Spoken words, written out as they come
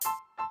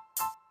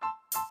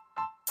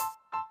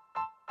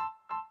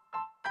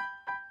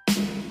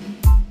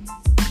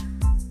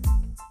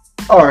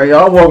All right,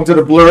 y'all. Welcome to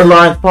the Blurred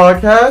Lines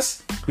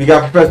podcast. We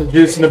got Professor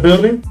Juice in the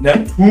building.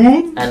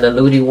 And the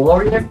Ludi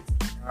Warrior.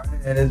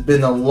 And it's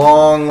been a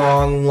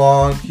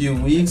long few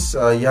weeks. You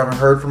haven't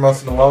heard from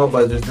us in a while,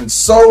 but there's been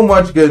so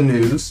much good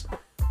news,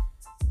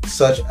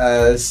 such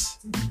as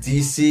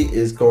DC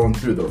is going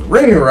through the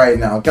ringer right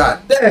now.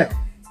 God damn.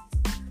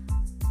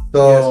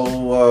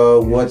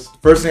 So, what's the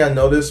first thing I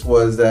noticed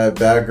was that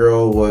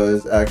Batgirl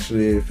was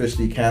actually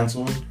officially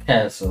canceled.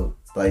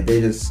 Like,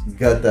 they just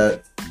got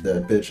that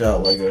bitch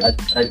out. Like,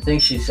 I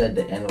think she said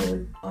the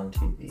N-word on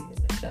TV and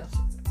they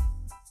canceled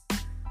it.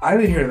 I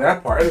didn't hear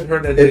that part. I didn't hear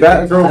that. If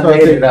Batgirl I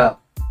made it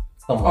up.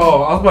 Come on.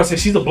 Oh, I was about to say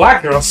she's a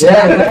black girl. So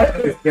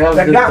Yeah,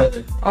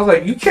 I was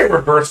like, you can't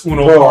reverse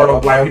Uno Bro, Pardo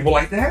black people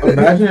like that.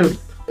 Imagine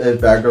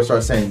if Batgirl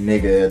starts saying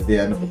nigga at the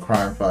end of a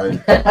crime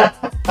fight.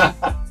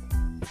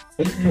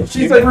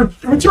 She's like,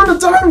 return the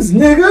times,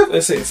 nigga.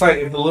 Listen, it's like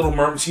in the Little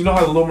Mermaid. You know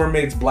how the Little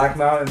Mermaid's black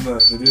now in the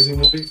Disney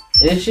movie?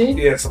 Is she?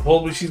 Yeah,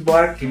 supposedly she's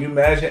black. Can you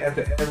imagine at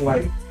the end,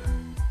 like,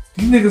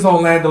 these niggas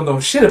on land don't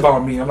know shit about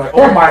me. I'm like,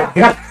 oh my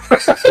god.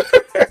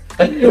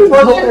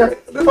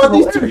 What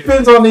these two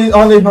fins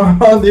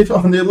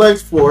on their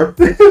legs for?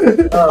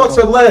 What's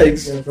her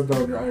legs? Yeah, put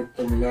down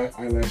your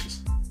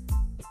eyelashes.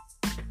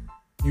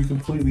 You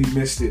completely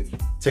missed it.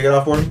 Take it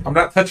off for me. I'm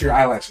not touching your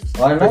eyelashes.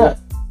 Why not?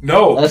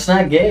 No. That's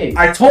not gay.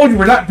 I told you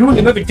we're not doing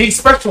another gay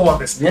special on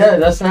this. Yeah,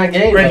 that's not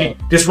gay. Reggie,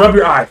 Though. just rub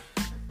your eye.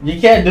 You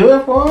can't do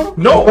it for him?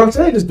 No. I'm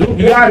saying, just do it.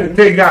 You got it.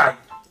 Thank God.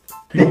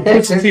 You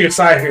push it to your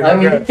side here. I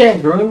mean, you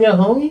can't groom your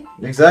homie?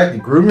 Exactly.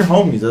 Groom your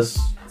homies. That's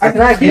I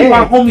can clean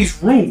my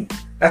homie's room.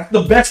 That's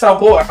the best I'll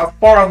go. How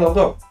far I'll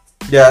go.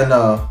 yeah.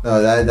 No.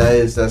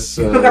 That's. You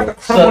still got the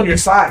crumb on your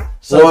side.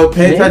 So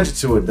pay attention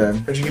to it then.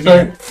 But you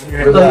can So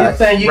you're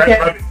saying you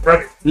can't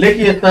rub it. lick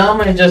your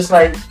thumb and just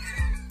like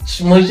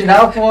smush it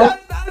out for him?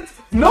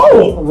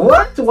 No.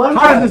 What? Why How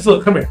not? does this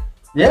look? Come here.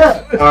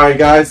 Yeah. All right,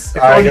 guys.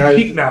 It's on your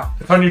cheek now.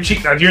 It's on your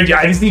cheek now.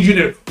 I just need you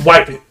to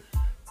wipe it.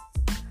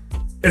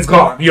 It's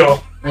gone, yo.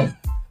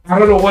 I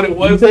don't know what it You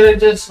was. could have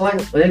just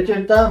like licked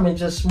your thumb and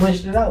just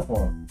smushed it out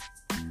for him.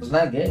 It's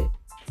not gay.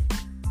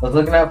 I was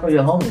looking out for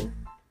your homie.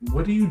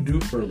 What do you do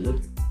for a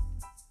living?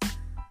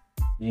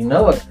 You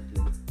know what I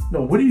do.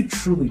 No, what do you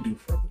truly do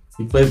for a living?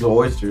 He plays with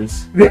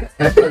oysters.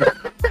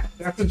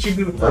 That's what you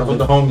do for a That's what living.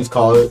 the homies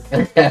call it.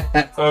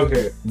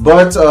 Okay.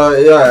 But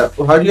yeah,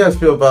 how do you guys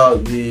feel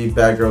about the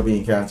Batgirl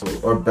being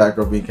canceled, or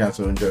Batgirl being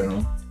canceled in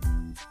general?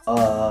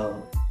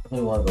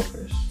 Who wanna go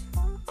first?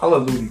 I'll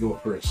let Ludi go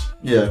first.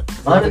 Yeah.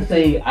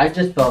 Honestly, I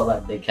just felt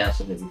like they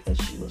canceled it because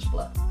she was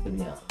black, to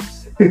be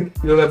honest. You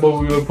know that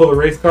moment we would pull a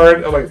race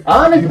card? I'm like,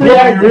 Honestly,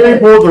 I You really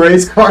pulled the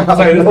race card I out. was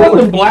like, there's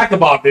nothing black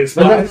about this.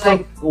 But it's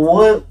like,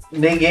 what?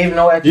 They gave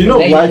no You explanation.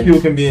 know black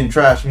people can be in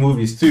trash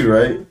movies too,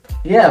 right?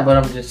 Yeah, but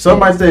I'm just Some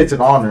might say it's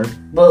an honor.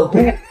 But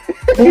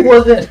who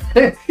wasn't?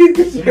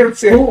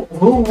 Who?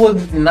 who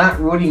was not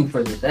rooting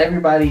for this?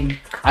 Everybody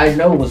I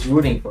know was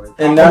rooting for it.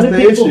 And that's the the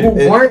people issue.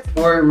 who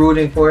weren't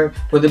rooting for it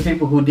were the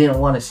people who didn't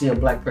want to see a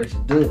black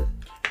person do it.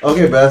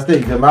 Okay, but that's the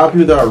thing. The amount of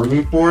people that are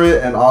rooting for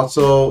it, and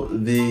also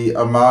the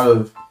amount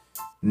of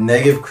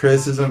negative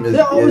criticism is.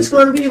 They're always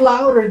going to be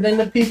louder than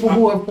the people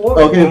who are for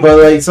it. Okay, but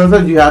like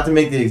sometimes you have to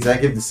make the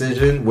executive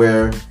decision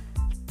where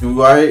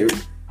do I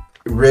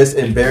risk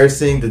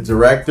embarrassing the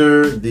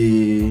director,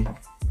 the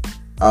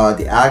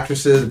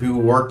actresses, the people who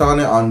worked on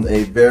it on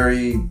a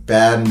very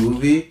bad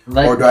movie,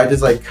 Like, or do I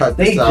just like cut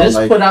They this out? just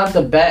Like, put out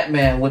the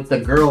Batman with the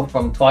girl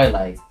from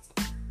Twilight,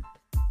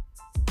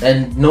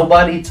 and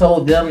nobody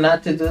told them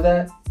not to do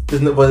that. but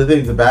the thing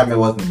is, the Batman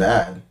wasn't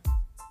bad.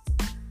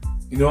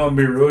 You know, I'm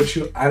being real with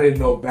you. I didn't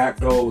know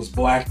Batgirl was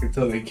black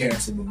until they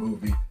canceled the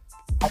movie.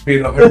 I'm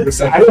being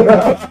 100%.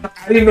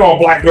 I didn't know a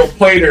black girl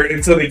played her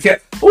until they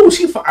canceled. Oh,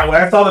 she fine. When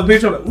I saw the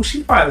picture, I'm like, oh,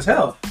 she fine as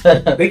hell.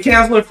 They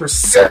canceled it for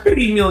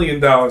 $70 million.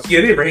 Yeah,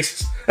 they're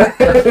racist.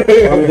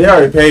 I mean, they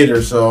already paid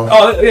her, so.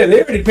 Oh, yeah,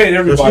 they already paid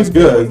everybody. So she's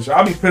good.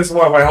 I'll be pissed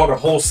off if I hold a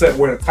whole set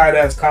wearing a tight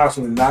ass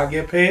costume and not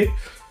get paid.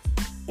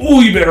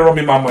 Ooh, you better run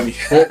me my money.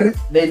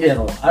 They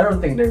didn't. I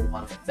don't think they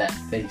wanted that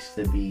face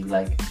to be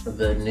like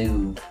the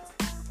new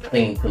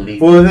thing to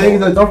leave. Well, the thing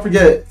is, like, don't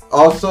forget,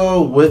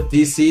 also with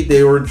DC,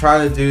 they were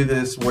trying to do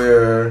this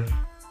where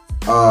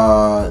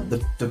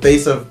the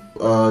face of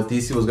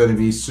DC was going to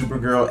be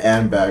Supergirl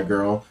and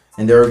Batgirl,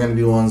 and they were going to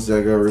be ones that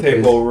are going to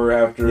Take over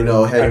after, you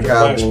know, Henry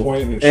after Cavill.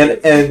 Flashpoint and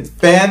shit. And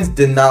fans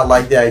did not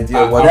like the idea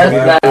That's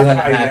whatsoever. not gonna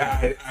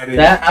happen. I didn't.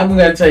 That I'm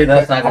gonna tell you,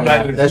 that's not I'm gonna not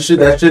happen.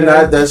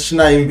 That should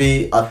not even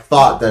be a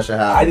thought that should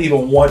I happen. didn't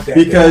even want that.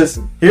 Because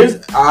here's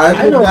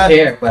I don't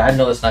care, but I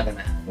know it's not gonna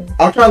happen.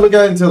 I'm trying to look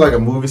at it into like a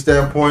movie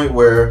standpoint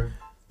where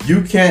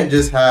you can't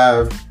just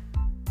have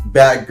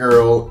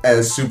Batgirl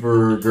and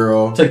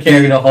Supergirl To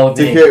carry the whole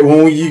thing.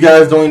 when you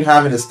guys don't even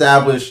have an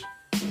established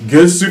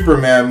good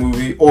Superman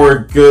movie or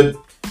a good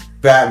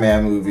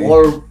Batman movie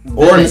Or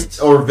villains.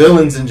 or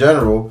villains in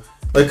general.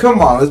 Like, come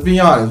on, let's be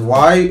honest.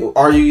 Why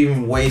are you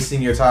even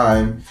wasting your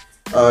time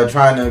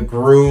trying to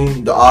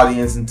groom the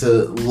audience into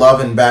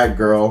loving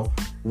Batgirl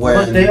when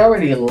But they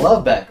already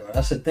love Batgirl.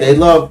 That's the thing. they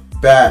love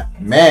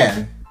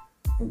Batman?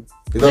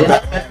 You know,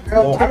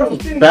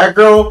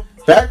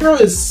 Batgirl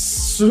is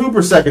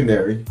super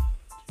secondary.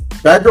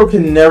 Batgirl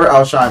can never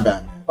outshine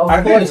Batman.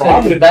 Of course,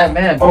 Robin,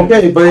 Batman.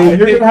 Okay, but if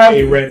you're gonna have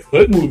a Red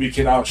Hood movie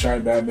can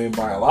outshine Batman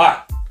by a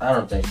lot. I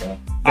don't think so.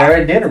 They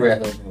already did a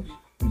Red Hood movie.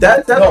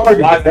 That's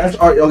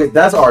arguable.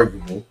 That's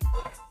arguable.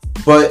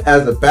 But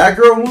as a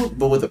Batgirl movie,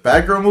 with a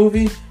Batgirl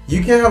movie,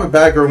 you can't have a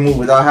Batgirl movie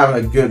without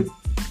having a good.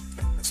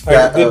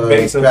 Like a good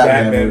base of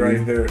Batman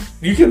right there.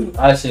 You can.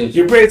 I see.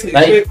 You're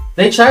basically.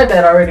 They tried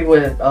that already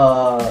with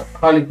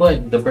Harley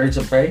Quinn, the Birds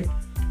of Prey.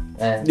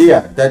 And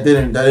yeah, that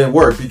didn't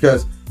work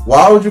because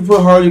why would you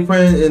put Harley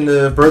Quinn in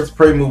the Birds of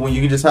Prey movie when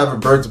you can just have a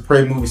Birds of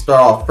Prey movie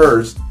start off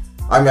first?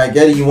 I mean, I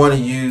get it. You want to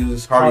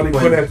use Harley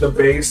Quinn as the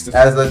base,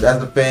 as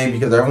a fame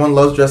because everyone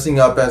loves dressing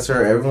up as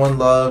her. Everyone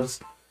loves,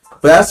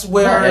 but that's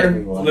where.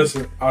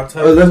 Listen, I'll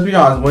tell you. Let's be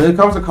honest. When it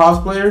comes to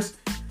cosplayers,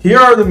 here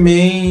are the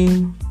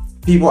main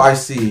people I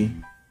see: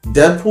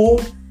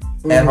 Deadpool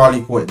and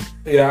Harley Quinn.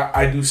 Yeah,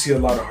 I do see a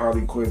lot of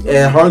Harley Quinn.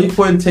 And Harley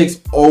Quinn takes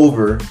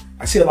over.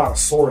 I see a lot of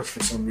Swords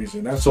for some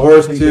reason. That's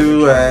Swords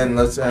too, and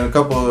a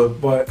couple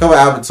of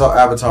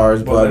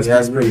avatars, but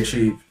that's pretty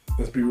cheap.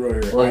 Let's be real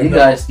here. Well, you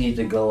guys need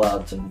to go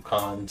out to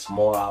cons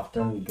more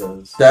often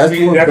because that's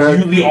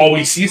usually all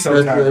we see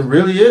sometimes. It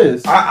really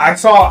is. I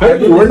saw.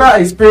 We're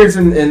not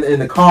experiencing in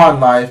the con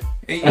life.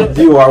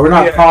 You are. We're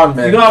not con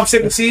men. You know, I'm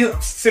sick of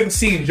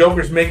seeing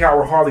Jokers make out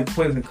with Harley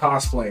Quinn and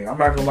cosplay. I'm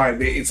not gonna lie.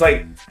 It's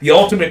like the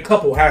ultimate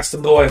couple has to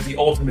go as the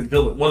ultimate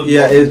villain.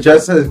 It's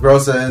just as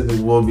gross as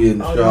it will be in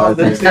the show.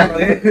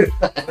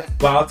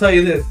 But I'll tell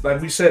you this: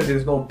 like we said,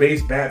 there's no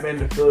base Batman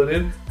to fill it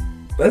in.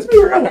 Let's be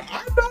real. I'm not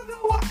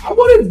gonna lie. I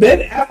wanted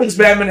Ben Affleck's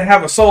Batman to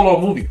have a solo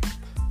movie.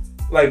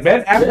 Like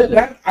Ben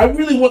Affleck,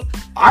 really?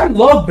 I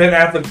love Ben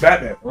Affleck's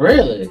Batman.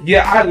 Really?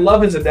 Yeah, I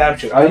love his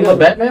adaptation. Are you a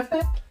Batman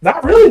fan?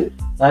 Not really.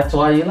 That's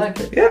why you like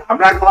it. Yeah, I'm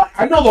not gonna lie.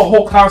 I know the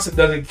whole concept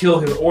doesn't kill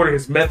his order,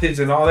 his methods,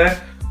 and all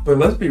that. But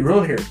let's be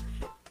real here.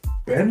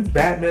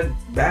 Batman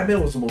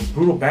was the most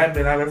brutal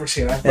Batman I've ever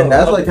seen. And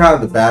that's like kind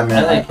of the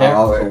Batman I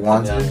also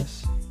wanted.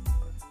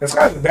 That's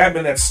kind of the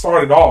Batman that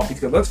started off.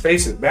 Because let's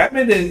face it,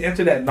 Batman didn't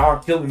enter that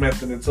non-killing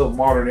method until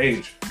modern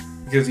age.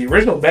 Because the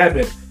original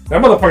Batman,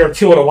 that motherfucker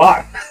killed a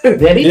lot.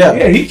 Did he?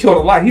 Yeah, he killed a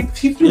lot. He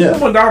threw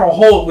someone down a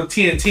hole with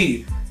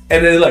TNT.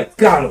 And then like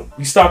got him.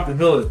 We stopped the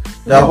villain.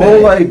 The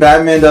whole like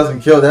Batman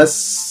doesn't kill.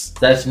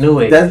 That's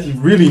new age. That's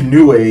really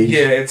new age.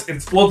 Yeah,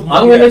 it's well.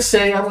 I'm gonna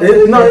say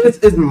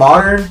it's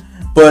modern,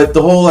 but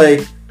the whole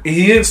like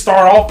he didn't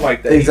start off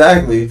like that.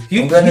 Exactly.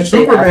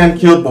 Superman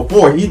killed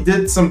before. He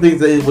did some things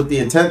with the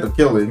intent of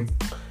killing.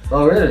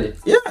 Oh really?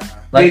 Yeah.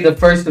 Like the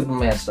first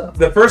Superman stuff.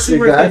 The first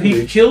Superman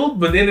he killed,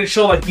 but then it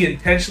showed like he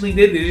intentionally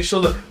did. It just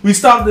showed that we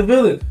stopped the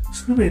villain.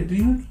 Superman, do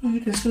you know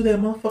you just threw that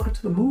motherfucker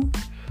to the moon?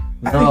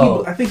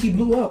 I think he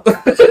blew up.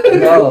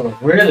 No,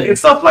 really? And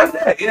stuff like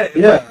that.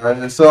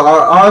 Yeah. So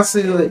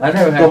honestly, like,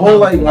 the whole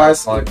like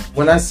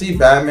when I see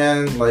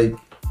Batman, like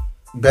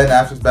Ben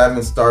Affleck's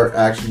Batman start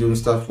actually doing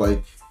stuff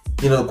like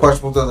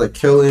questionable stuff like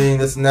killing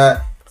this and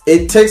that,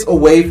 it takes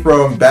away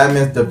from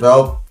Batman's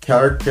developed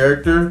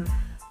character,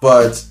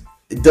 but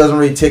it doesn't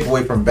really take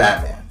away from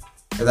Batman.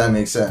 If that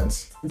makes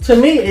sense. To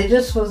me, it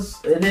just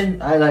was. It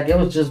didn't. It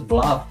was just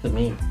blah to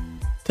me.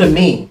 To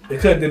me, they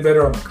could have did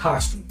better on the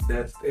costume.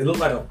 It looked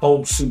like a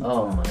foam suit.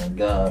 Oh my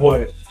god!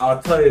 But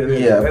I'll tell you,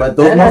 but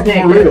those muscles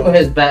were real.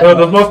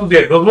 Those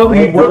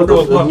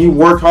muscles, he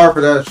worked hard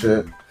for that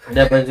shit.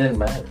 Yeah, but it didn't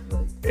matter.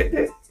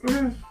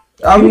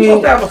 I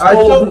mean,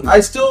 I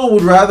still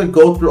would rather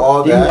go through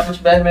all that. Do you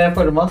watch Batman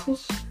for the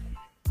muscles?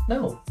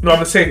 No, I'm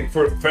just saying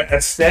for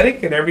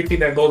aesthetic and everything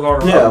that goes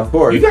on around. Yeah, of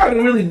course. You gotta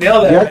really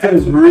nail that. You have to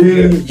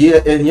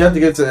and you have to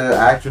get to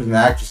actors and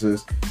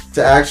actresses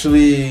to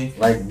actually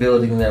like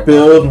build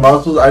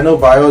muscles. I know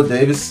Viola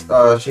Davis.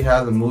 She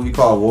has a movie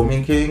called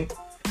Woman King,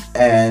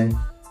 and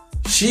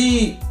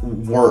she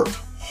worked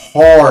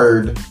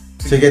hard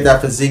to get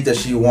that physique that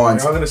she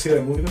wants. Y'all gonna see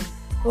that movie though?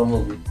 What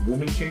movie?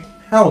 Woman King?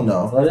 Hell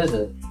no. What is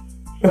it?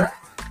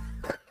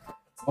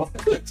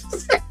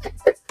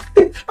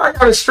 I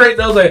got it straight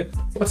though. Like,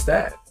 what's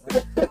that?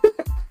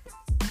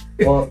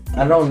 Well,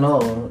 I don't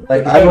know.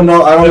 Like, I don't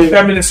know. The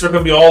feminists are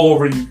gonna be all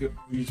over you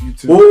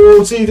too.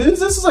 Oh, see,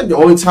 this is like the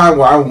only time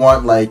where I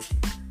want like.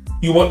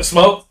 You want the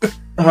smoke?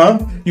 Huh?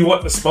 You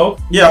want the smoke?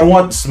 Yeah, I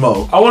want the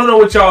smoke. I want to know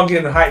what y'all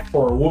getting hyped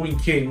for. Woman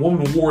King,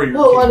 Woman Warrior.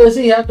 No, why does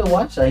he have to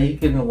watch that? He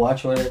can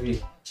watch whatever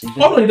he.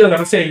 Oh no, he doesn't.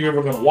 I'm saying you're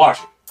ever gonna watch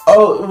it.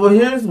 Oh well,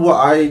 here's what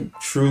I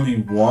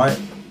truly want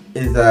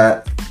is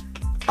that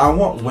I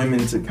want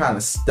women to kind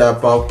of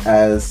step up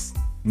as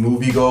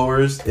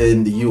moviegoers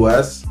in the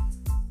U.S.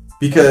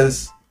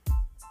 because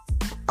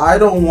I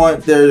don't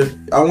want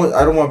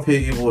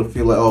people to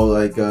feel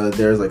like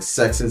there's like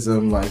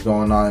sexism like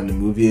going on in the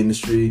movie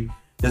industry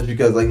just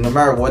because like no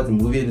matter what, the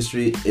movie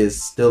industry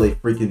is still a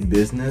freaking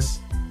business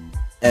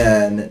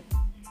and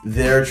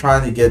they're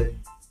trying to get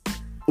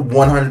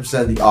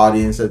 100% of the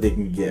audience that they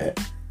can get,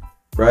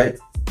 right?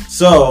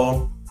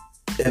 So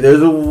if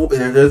there's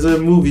a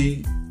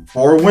movie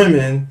for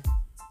women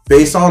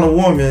based on a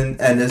woman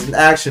and it's an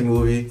action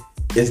movie,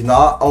 it's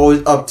not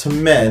always up to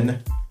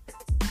men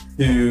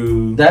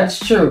to. That's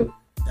true.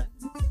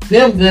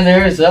 Them, then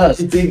there's us.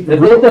 If they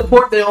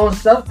support their own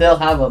stuff, they'll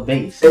have a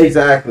base.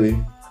 Exactly.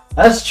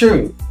 That's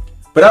true.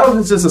 But that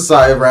was just a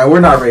side rant. We're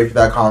not ready for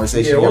that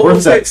conversation yet. We're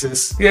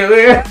sexist. Yeah.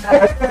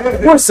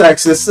 We're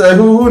sexist.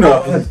 Who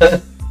knows?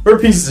 We're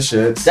pieces of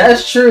shit.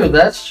 That's true.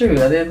 That's true.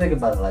 I didn't think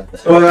about it like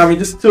that. Well, I mean,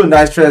 just to a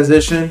nice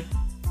transition.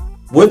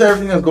 With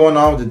everything that's going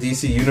on with the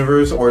DC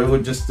universe, or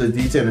with just the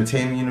DC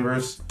Entertainment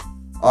universe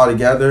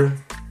altogether,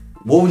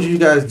 what would you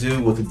guys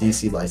do with the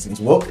DC license?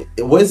 What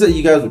is it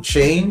you guys would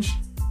change,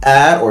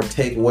 add, or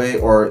take away,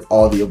 or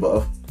all the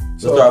above?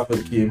 Let's start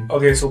with Keem.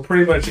 Okay, so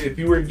pretty much, if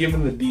you were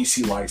given the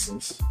DC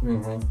license,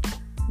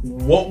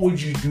 what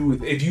would you do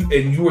with if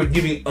you were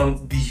giving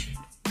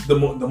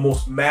the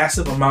most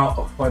massive amount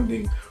of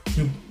funding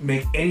to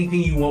make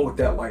anything you want with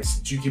that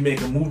license? You can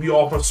make a movie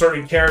off a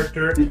certain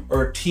character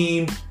or a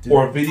team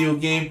or a video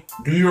game.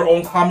 Do your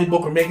own comic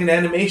book or make an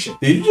animation.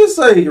 Did you just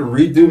like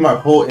redo my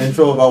whole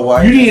intro about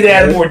why you need to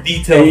add more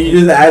detail?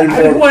 You just added more.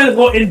 I just wanted to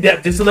go in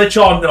depth just to let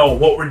y'all know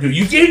what we're doing.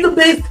 You gave the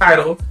base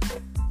title.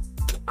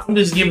 I'm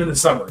just giving the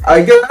summary.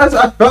 I guess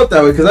I felt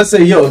that way because I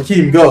say, "Yo,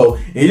 Keem, go,"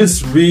 and you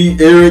just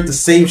reiterate the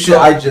same shit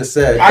I just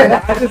said.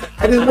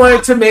 I just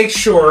wanted to make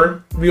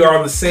sure we are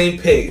on the same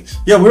page.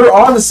 Yeah, we were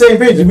on the same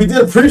page. We did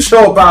a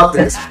pre-show about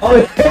this.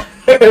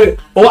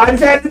 Well, I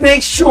just had to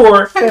make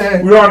sure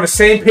we're on the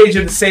same page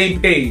of the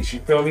same page.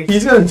 You feel me?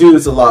 He's gonna do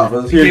this a lot,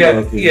 but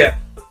Yeah.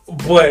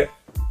 But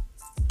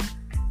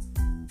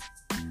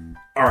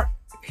all right,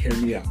 hear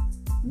me out.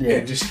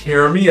 Yeah, just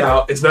hear me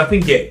out. It's nothing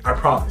gay, I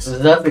promise.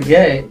 It's nothing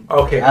gay.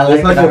 Okay. I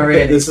like it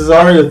already. This is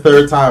already the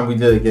third time we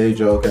did a gay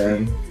joke,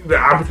 and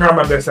I'm trying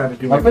my best not to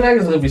do it. I feel like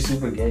it's gonna be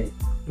super gay.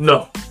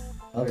 No.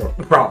 Okay.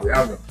 Probably.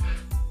 I don't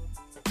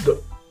know.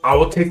 I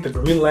will take the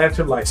Green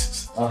Lantern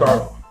license. Start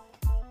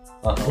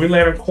off. Green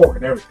Lantern Corps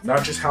and everything.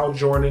 Not just Hal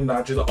Jordan,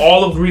 not just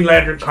all of Green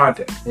Lantern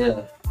content.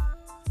 Yeah.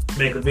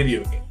 Make a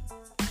video game.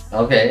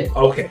 Okay.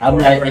 I'm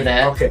liking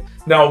that. Okay.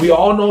 Now, we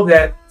all know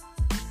that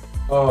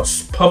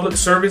public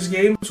service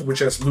games,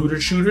 which as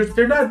looter shooters,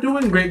 they're not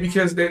doing great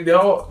because they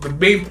all, the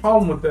main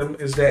problem with them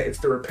is that it's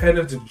the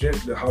repetitive,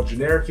 how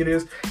generic it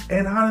is,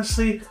 and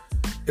honestly,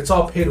 it's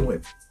all pay to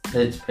win.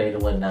 It's pay to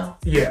win now.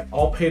 Yeah,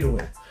 all pay to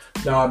win.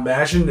 Now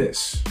imagine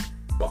this.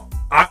 Well,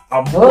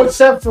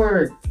 except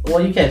for,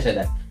 well, you can't say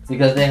that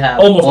because they have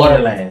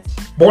Borderlands.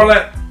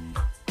 Borderlands.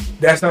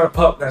 That's not a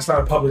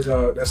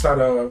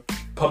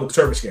public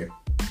service game.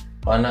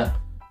 Why not?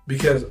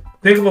 Because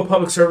think of a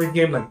public service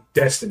game like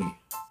Destiny.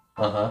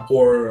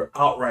 Or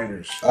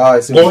Outriders.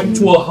 Going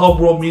to a hub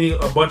world, meeting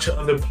a bunch of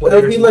other players.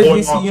 It'll be like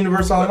DC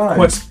Universe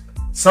Online.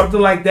 Something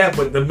like that,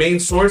 but the main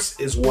source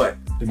is what?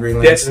 The Green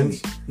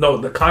Lanterns? Destiny. No,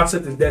 the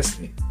concept is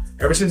Destiny.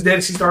 Ever since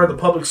Destiny started the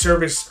public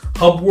service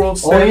hub world.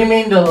 Oh, you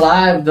mean the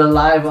live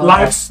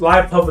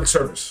public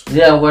service?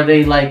 Yeah, where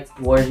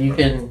you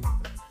can.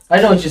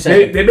 I know what you're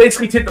saying. They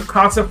basically take the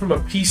concept from a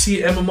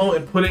PC MMO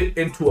and put it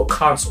into a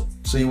console.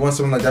 So you want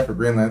something like that for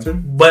Green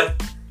Lantern? But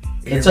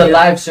it's a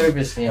live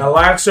service game. A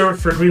live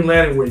service for Green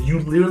Lantern where you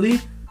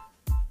literally,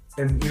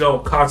 and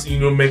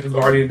constantly, make a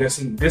Guardian.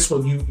 This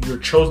one, you're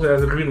chosen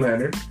as a Green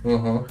Lantern.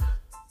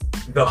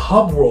 The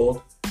hub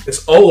world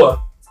is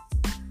Oa,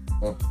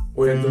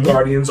 where the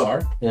Guardians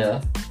are.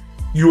 Yeah.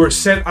 You are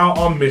sent out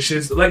on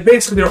missions, like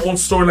basically their own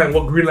storyline.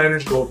 What Green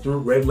Lanterns go through: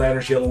 Red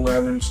Lanterns, Yellow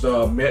Lanterns,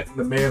 the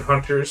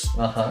Manhunters.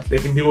 They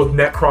can deal with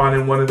Necron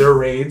in one of their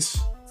raids.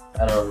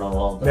 I don't know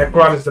all that.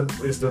 Necron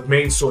is the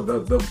main sword,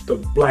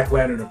 the Black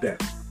Lantern of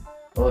Death.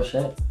 Oh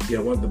shit! Yeah,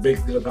 one of the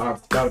big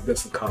god of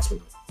this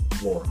cosmic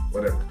war,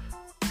 whatever.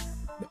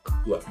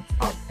 Look,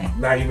 I'm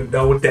not even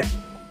done with that.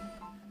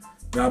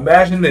 Now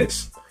imagine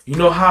this. You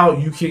know how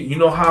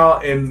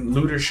in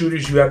looter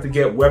shooters you have to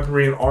get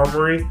weaponry and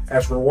armory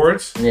as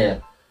rewards? Yeah.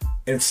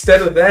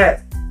 Instead of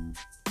that,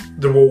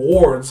 the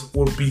rewards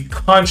will be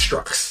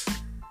constructs.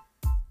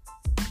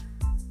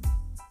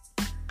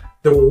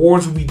 The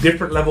rewards will be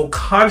different level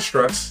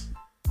constructs.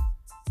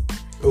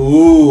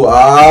 Ooh,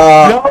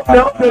 No,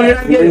 you're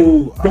not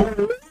getting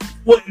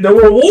the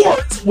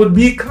rewards would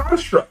be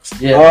constructs.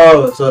 Yeah.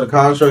 Oh, so the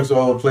constructs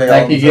will play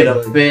like you get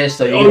a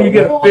fist, or you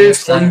get a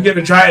fist, or you get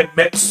a giant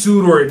mech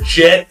suit, or a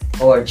jet,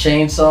 or a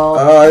chainsaw.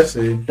 Oh, I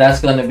see.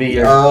 That's gonna be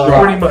your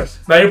pretty much.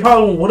 Now you're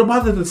probably, what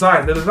about the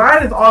design? The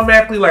design is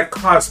automatically like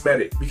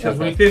cosmetic because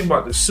when you think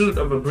about the suit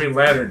of a Green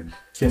Lantern,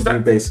 can do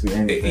basically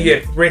anything.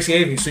 Yeah, basically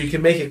anything. So you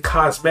can make it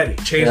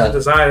cosmetic, change the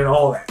design and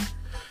all that.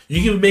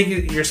 You can make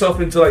it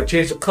yourself into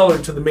change the color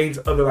into the main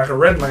other like a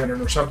Red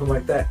Lantern or something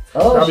like that.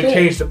 Oh, now we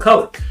change the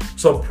color.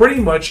 So pretty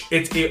much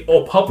it's a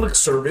public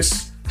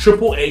service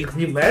AAA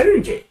Green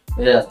Lantern game.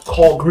 Yeah.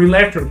 Called Green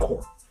Lantern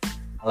Corps.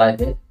 I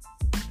like it.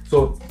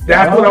 So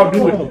that's what I'll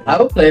do with it.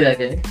 I would play that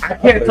game. I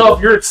can't tell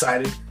if you're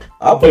excited.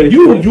 I'll play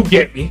you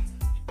get me.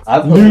 I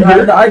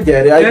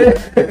get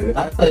it.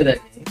 I play that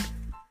game.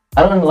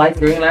 I don't like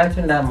Green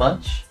Lantern that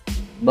much,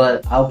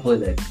 but I'll play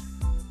that game.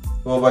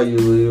 What about you,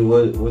 Lee?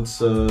 What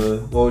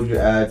would you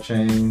add,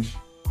 change?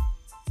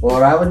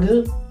 What I would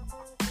do?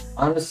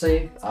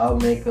 Honestly, I'll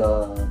make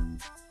a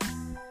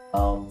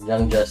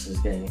Young Justice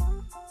game.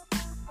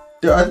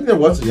 I think there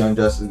was a Young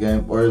Justice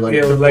game, or like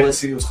Yeah, it was AAA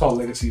Legacy. It was called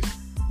Legacy.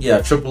 Yeah,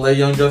 AAA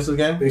Young Justice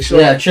game. They showed.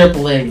 Yeah,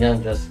 AAA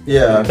Young Justice.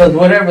 Yeah, Because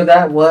whatever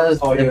that was,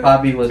 Oh, it yeah.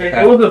 probably was. It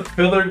crap. was a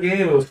filler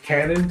game. It was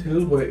canon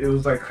too, but it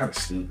was like kind of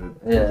stupid.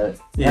 Yeah,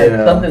 Yeah.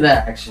 Like, something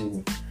that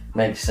actually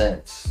makes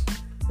sense.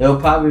 It'll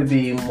probably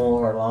be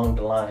more along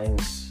the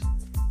lines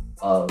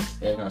of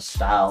in a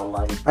style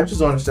like. I just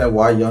don't understand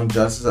why Young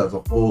Justice as a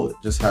whole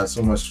just has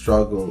so much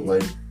struggle,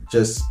 like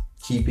just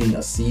keeping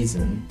a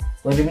season.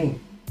 What do you mean?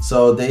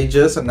 So they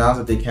just announced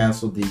that they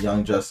canceled the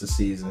Young Justice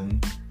season.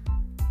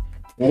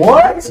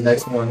 What? The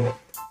next one.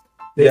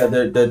 Yeah, it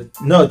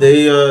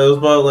was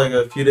about like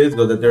a few days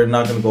ago that they're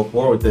not gonna go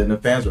forward with it, and the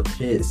fans were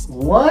pissed.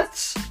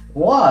 What?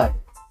 Why?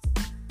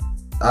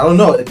 I don't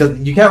know, because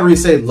you can't really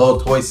say low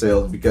toy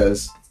sales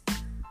because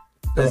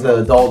it's an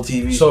adult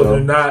TV So they're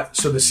show. not.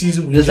 So the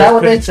season. we Is just that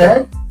what they finished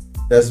said?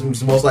 That's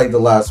most like the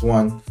last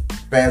one.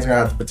 Fans are gonna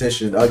have to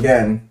petition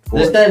again.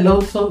 Is that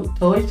low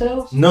toy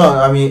sales? No,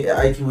 I mean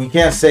we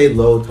can't say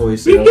low toy We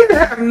sales. can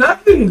have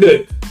nothing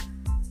good.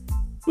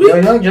 Yo,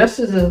 Young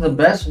Justice is the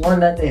best one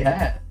that they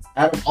had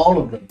out of all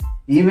of them.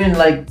 Even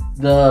like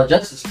the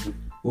Justice League.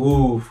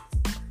 Ooh,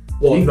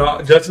 Well,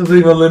 not Justice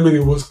League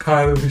Unlimited was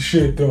kind of the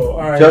shit though.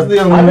 All right. Justice League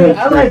I mean, Unlimited.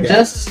 I like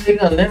Justice League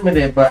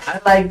Unlimited, but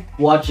I like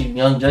watching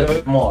Young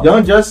Justice more.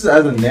 Young Justice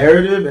as a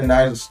narrative and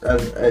as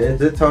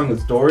it telling a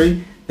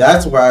story.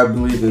 That's why I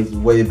believe is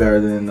way better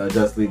than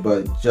Justice League.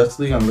 But Justice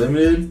League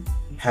Unlimited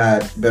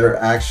had better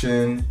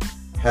action,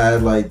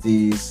 had like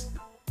these.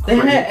 They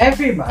had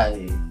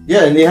everybody.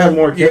 Yeah, and they had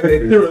more Yeah, they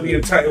characters. threw the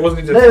entire. It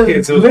wasn't just They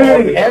kids. It was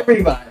literally all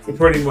everybody.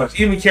 pretty much.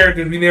 Even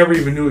characters we never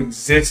even knew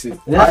existed.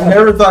 Yeah. I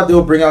never thought they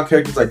would bring out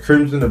characters like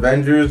Crimson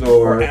Avengers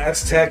Or or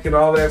Aztec and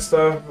all that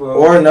stuff.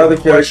 another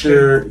Question.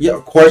 character.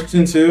 Yeah,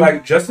 Question too.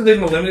 Like Justice League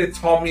Unlimited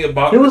taught me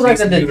about. He was the like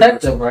a DC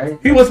detective, universe. right?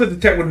 He was a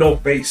detective with no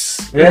face.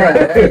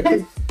 Yeah.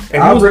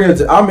 And I'll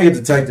make a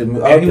detective.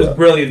 he was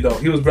brilliant though.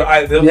 He was.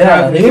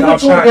 Yeah, he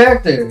was a cool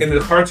character. In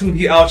the cartoon,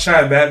 he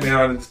outshined Batman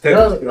on the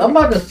detective. Yo, I'm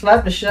about to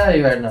slap the shit out of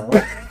you right now.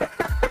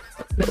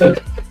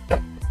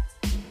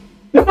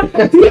 He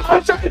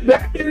outshined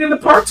Batman in the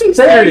cartoon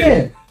Say it series.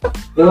 again.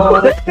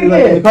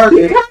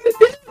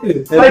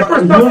 Like for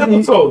some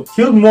episodes.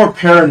 He was more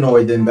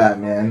paranoid than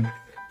Batman.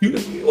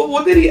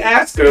 What did he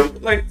ask her?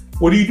 Like,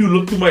 what do you do?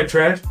 Look through my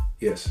trash?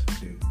 Yes,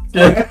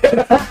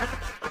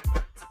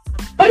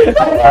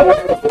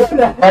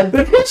 I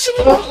do.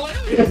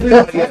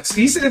 Yes,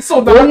 he said so.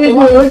 What do you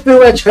look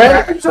through a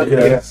trash?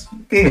 Yes.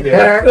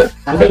 Yeah.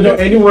 I don't know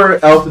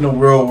anywhere else in the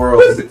real world.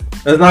 Listen.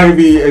 That's not gonna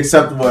be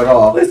acceptable at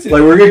all. Listen.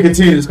 Like we're gonna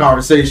continue this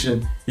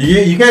conversation.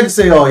 You can't just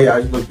say, "Oh yeah,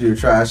 I just looked through your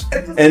trash,"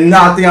 and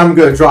not think I'm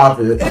gonna drop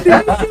it.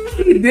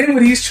 Then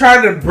when he's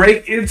trying to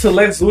break into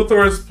Lex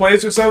Luthor's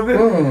place or something,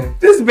 Mm.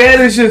 this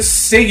man is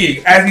just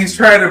singing as he's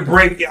trying to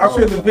break. I'll show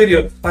you the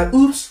video. Like,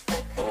 oops,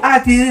 I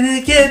did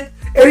it again.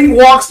 And he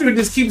walks through and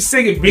just keeps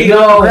singing. Being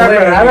No, wait,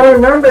 I don't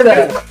remember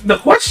that. The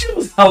question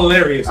was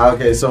hilarious.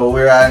 Okay, so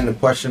we're at in the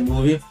question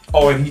movie.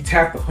 Oh, and he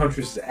tapped the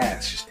Huntress's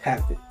ass. Just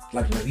tapped it.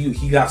 Like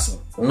he got some.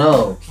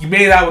 No. He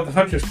made out with the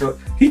Huntress for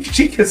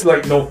she gets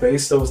like no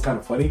face, so it was kind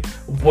of funny.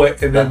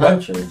 But and The then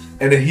Huntress.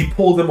 and then he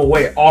pulled them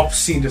away off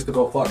scene just to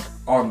go fuck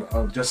on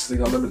Justice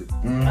League Unlimited.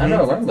 I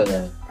don't remember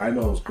that. I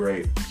know it was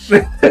great.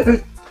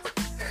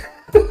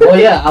 Well,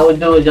 yeah, I would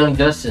do a Young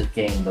Justice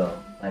game though,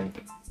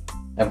 like,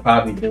 and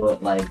probably do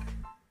it like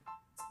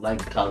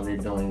how they're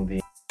doing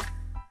the.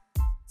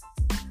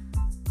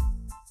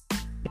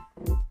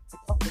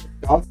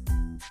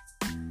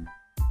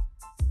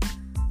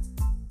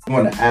 I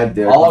want to add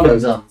there. All of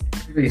because- them,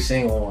 every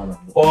single one of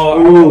them,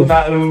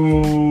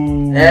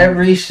 Oh,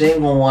 every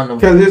single one of them.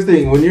 Because this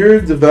thing, when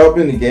you're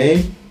developing a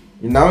game,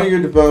 now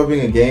you're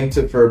developing a game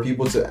for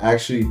people to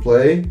actually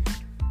play,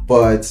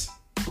 but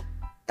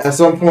at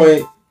some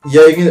point,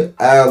 yeah, you can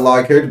add a lot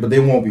of characters, but they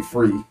won't be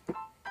free.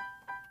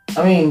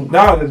 I mean,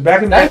 No,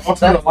 back in the day, That's-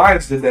 Ultimate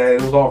Alliance did that.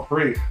 It was all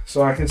free,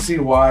 so I can see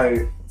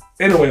why.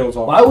 Anyway, it was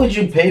all. why would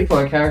you pay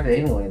for a character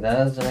anyway? That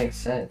doesn't make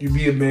sense. You'd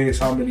be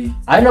amazed how many.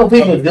 I know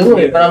people do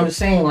it, but I'm just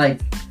saying, like,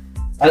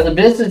 as a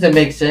business, it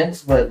makes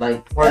sense, but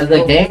like Right, as a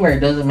no. gamer, it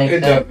doesn't make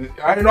It sense. does.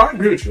 I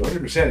agree with you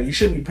 100%. You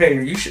shouldn't be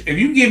paying. You should if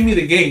you give me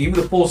the game, give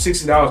me the full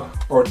 $60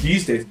 or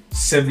these days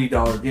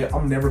 $70. Yeah,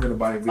 I'm never gonna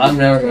buy it. I'm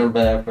never gonna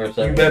buy that for a You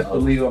second. best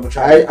believe I'm gonna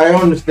try. I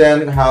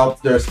understand how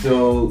they're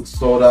still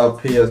sold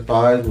out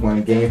PS5s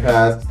when Game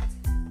Pass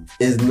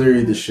is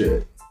literally the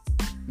shit.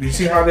 Do you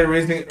see how they're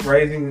rising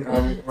Okay,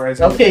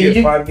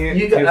 the PS5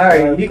 game? all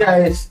right, you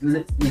guys,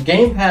 the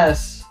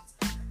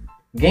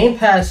Game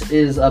Pass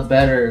is a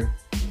better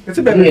It's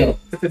a better deal. deal.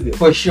 It's a deal.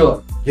 for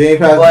sure. Game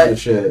Pass But is the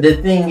shit. the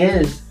thing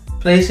is,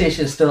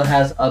 PlayStation still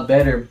has a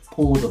better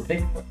pool to pick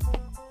from.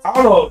 I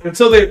don't know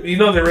until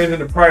they're raising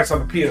the price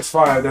on the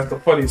PS5. That's the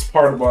funniest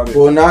part about it.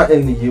 Well, not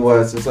in the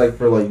US. It's like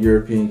for like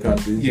European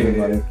countries. Yeah, and,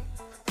 yeah. like,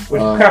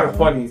 Which is kind of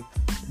funny,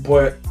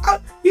 but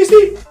you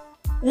see,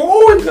 we're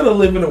always gonna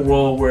live in a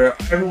world where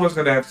everyone's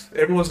gonna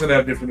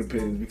have different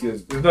opinions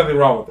because there's nothing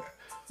wrong with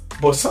that.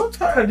 But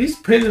sometimes these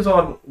opinions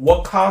on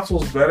what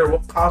console's better,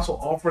 what console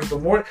offers the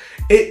more,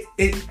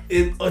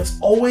 it's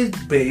always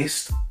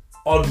based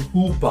on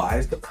who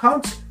buys the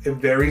console. It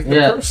varies the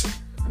person.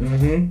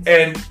 Mm-hmm.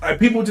 And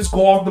people just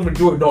go off the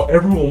majority. No,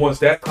 everyone wants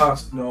that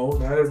console. No,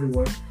 not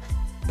everyone.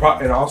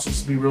 And also,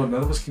 to be real,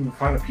 none of us can even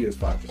find a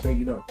PS5. Just saying,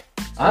 you know.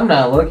 I'm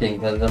not looking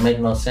because it makes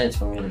no sense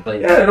for me to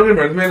play. Yeah, don't get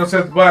me wrong. It made no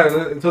sense to buy it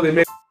until they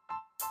make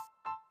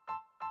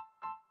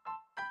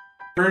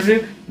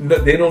version.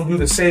 They don't do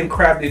the same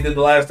crap they did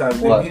the last time.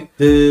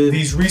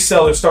 These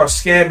resellers start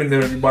scamming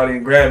everybody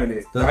and grabbing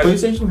it. Does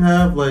PlayStation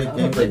have like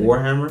games like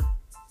Warhammer?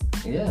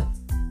 Yeah.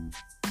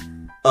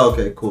 Oh,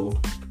 okay, cool.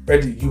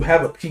 Reggie, you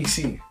have a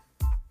PC.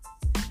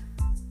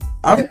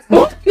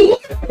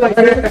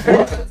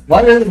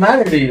 Why does it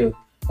matter to you?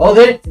 Oh,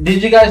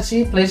 did you guys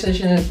see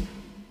PlayStation is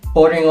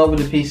porting over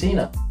to PC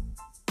now?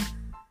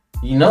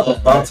 You know,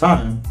 about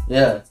time.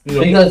 Yeah,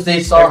 because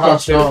they saw how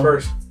strong.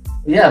 First.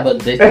 Yeah, but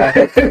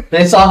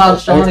they saw how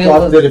strong it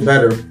was. Did it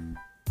better.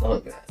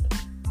 Okay.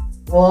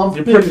 Well,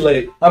 you're pretty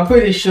late. I'm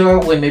pretty sure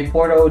when they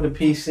port over to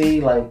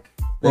PC, like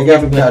they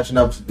got me catching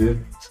up to do.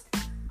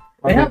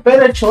 They have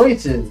better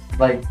choices.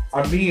 Like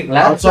I mean,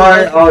 I'm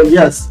sorry. Oh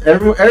yes,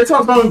 every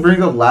time someone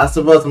brings up Last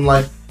of Us, I'm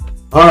like,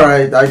 all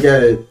right, I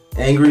get it.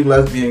 Angry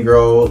lesbian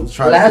girl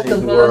trying to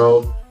save the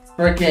world.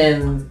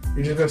 Freaking.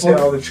 You're just gonna say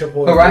all the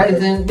triple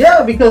Horizon.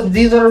 Yeah, because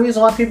these are the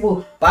reason why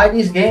people buy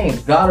these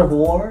games. God of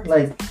War,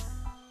 like.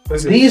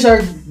 Listen, these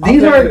are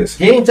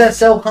games that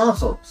sell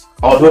consoles.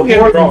 Oh,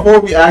 before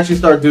we actually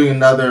start doing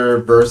another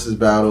versus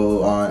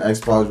battle on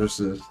Xbox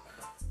versus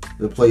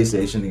the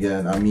PlayStation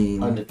again, I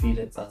mean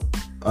undefeated.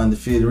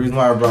 Undefeated. The reason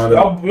why I brought it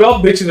up, we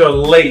all bitches are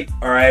late.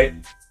 All right,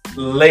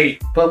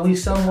 late. But we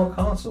sell more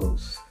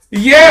consoles.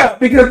 Yeah,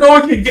 because no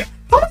one can get.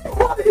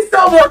 How do they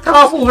sell more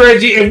consoles,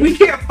 Reggie, and we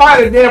can't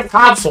find a damn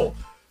console?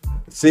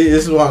 See,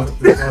 this is what I'm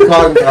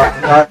talking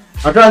about.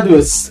 I'm trying to do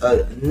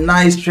a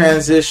nice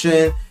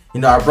transition.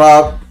 You know, I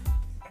brought,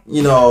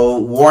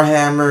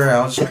 Warhammer.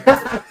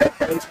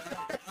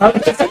 I'm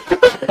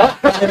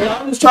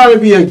just trying to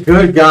be a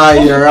good guy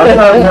here.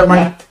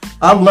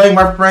 I'm letting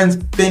my friends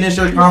finish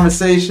their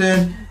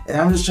conversation,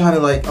 and I'm just trying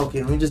to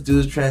okay, let me just do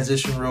this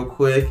transition real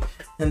quick,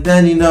 and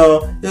then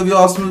it'll be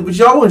all smooth. But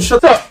y'all wouldn't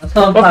shut up. What's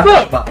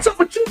up? What's up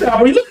with you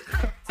now? You look.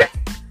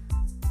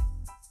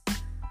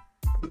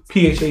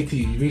 PHAT,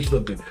 you each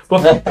look good.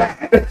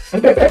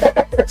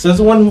 Says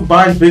the one who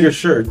buys bigger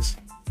shirts.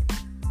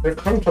 They're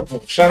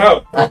comfortable. Shut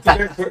up.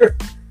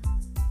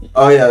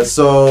 Oh yeah,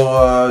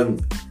 so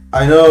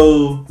I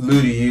know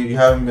Ludi, you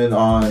haven't been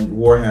on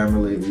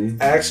Warhammer lately.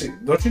 Actually,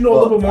 don't you know a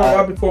little bit more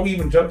about it before we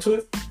even jump to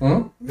it?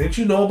 Didn't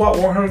you know about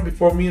Warhammer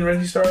before me and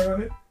Reggie started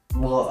on it?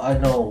 Well, I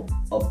know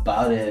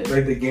about it.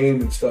 Like the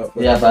game and stuff.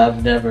 Yeah, but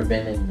I've never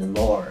been in the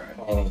lore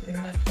or anything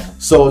like that.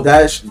 So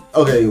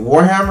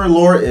Warhammer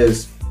lore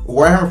is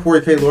Warhammer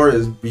 40k lore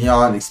is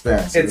beyond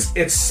expansive.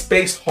 It's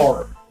space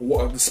horror.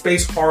 The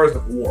space horrors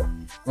of war.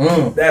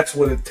 That's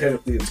what it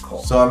technically is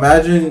called. So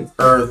imagine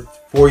Earth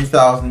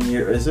 40,000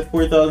 years. Is it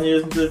 40,000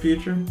 years into the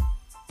future?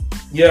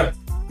 Yeah.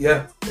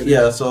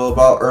 So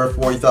about Earth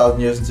 40,000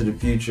 years into the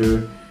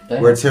future,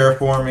 we're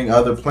terraforming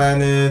other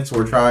planets.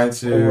 We're trying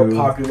to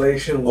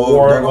overpopulation,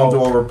 war. They're going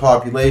through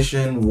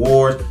overpopulation,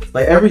 wars.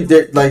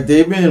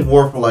 They've been in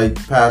war for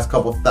past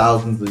couple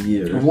thousands of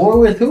years. War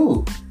with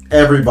who?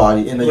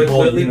 Everybody in the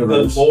whole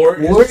universe.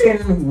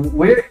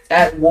 We're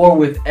at war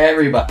with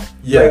everybody.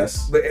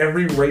 Yes.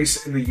 Every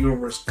race in the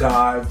universe,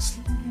 gods.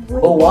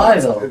 But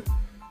why though?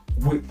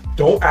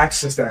 Don't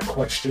ask us that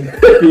question.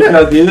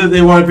 Because either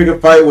they want to pick a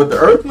fight with the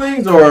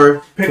Earthlings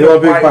or they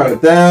want to pick a fight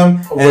with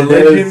them.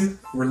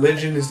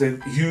 Religion is a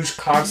huge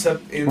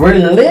concept in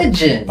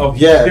religion. Each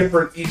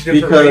different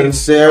because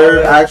race.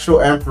 Their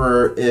actual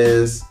emperor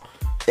is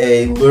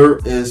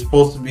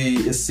supposed to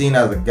be seen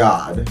as a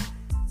god.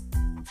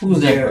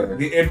 Who's emperor?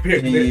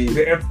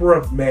 The emperor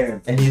of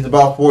man, and he's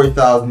about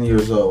 40,000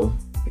 years old.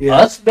 Yeah.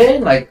 Us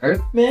man, like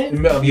Earth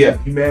man. Yeah,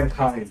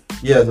 mankind.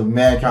 Yeah, the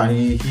mankind.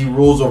 He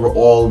rules over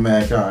all of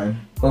mankind.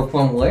 But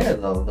from where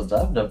though? Because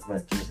I've never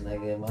met this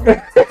nigga in my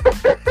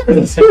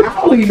life.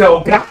 How do you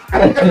know God?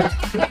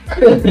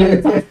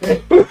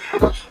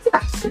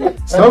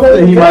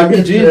 Something he might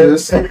be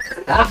Jesus.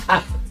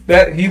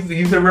 That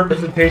he's the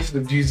representation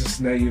of Jesus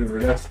in that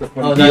universe. That's the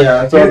funny.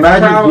 Yeah. So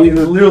imagine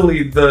Jesus,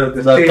 literally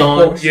the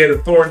thorns. Yeah, the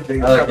thorn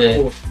thing. Okay.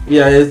 Cool.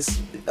 Yeah,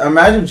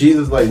 imagine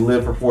Jesus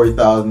lived for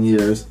 40,000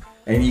 years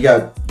and he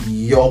got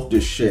yoked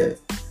as shit.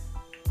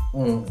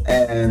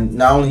 And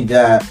not only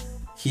that,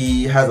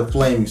 he has a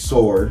flaming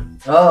sword.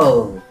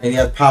 Oh. And he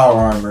has power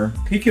armor.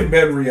 He can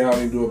bend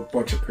reality and do a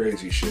bunch of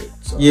crazy shit.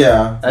 So.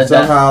 Yeah. That's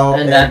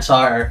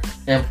our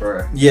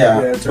emperor.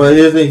 Yeah. But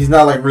he's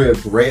not really a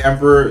great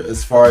emperor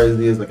as far as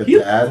he is a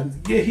dad.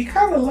 Yeah, he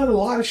kind of let a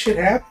lot of shit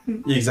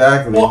happen.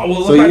 Exactly.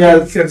 Well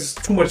so because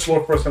too much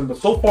lore for us, but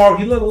so far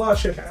he let a lot of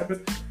shit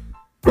happen.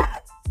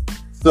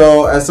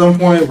 So at some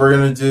point we're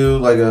gonna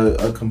do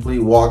a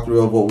complete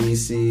walkthrough of what we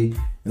see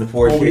in the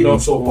 4K, what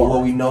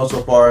we know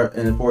so far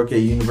in the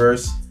 4K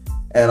universe,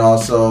 and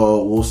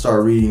also we'll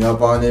start reading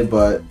up on it.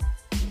 But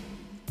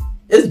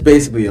It's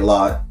basically a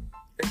lot.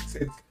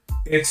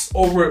 It's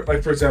over,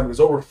 like, for example, there's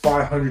over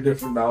 500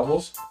 different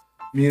novels.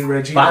 Me and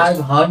Reggie.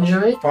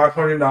 500?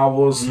 500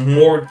 novels,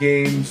 board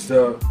games.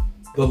 The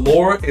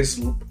lore is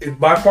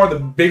by far the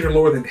bigger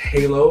lore than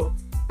Halo.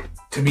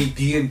 To me,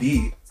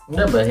 D&D.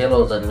 Yeah, but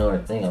Halo's a newer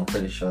thing, I'm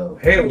pretty sure.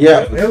 Halo,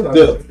 Yeah, Halo,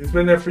 it's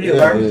been there for years.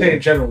 Yeah, I'm saying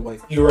in general,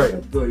 like, you're right.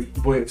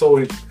 Like, but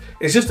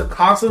it's just a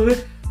concept of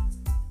it.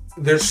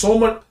 There's so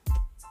much.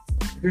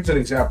 Here's an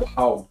example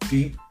how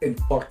deep and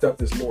fucked up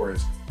this lore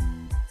is.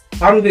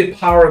 How do they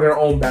power their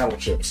own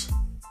battleships?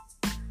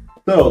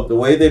 So the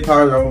way they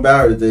power their own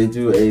batteries, they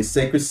do a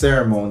sacred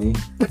ceremony.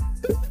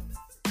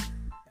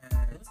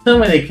 Tell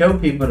me they kill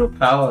people to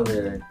power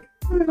their...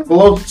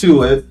 Close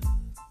to it,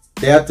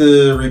 they have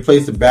to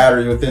replace the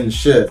battery within the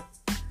ship.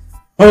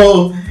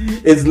 Oh,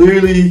 it's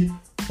literally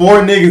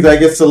 4 niggas that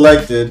get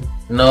selected,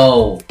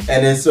 No.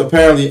 and it's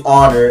apparently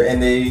honor,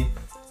 and they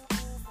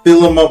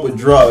fill them up with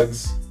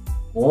drugs,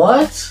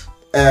 What?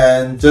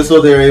 and just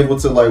so they're able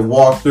to like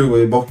walk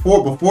through it.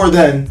 Before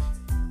then,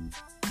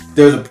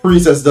 there's a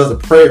priest that does a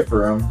prayer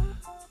for him,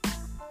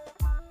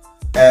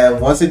 and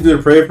once they do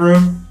the prayer for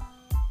him,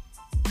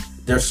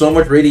 there's so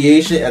much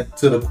radiation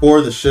to the core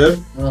of the ship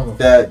Oh.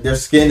 that their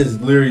skin is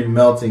literally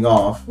melting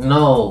off.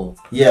 No.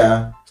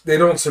 Yeah, They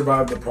don't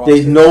survive the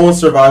process. no one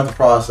survived the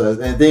process,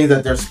 and things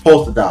that they're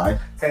supposed to die.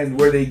 And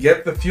where they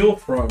get the fuel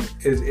from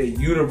is a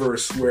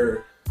universe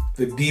where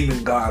the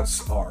demon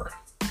gods are.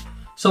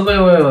 So wait.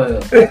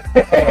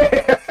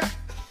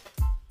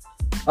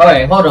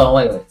 Alright, hold on,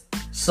 wait.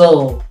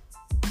 So,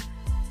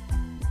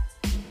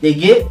 they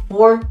get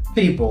 4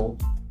 people,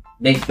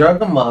 they drug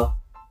them up.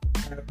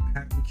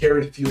 Have to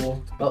carry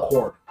fuel to the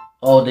core.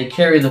 Oh, they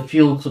carry the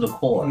fuel to the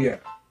core. Yeah.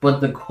 But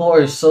the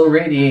core is so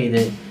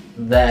radiated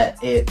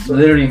that it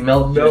literally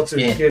melts your Melts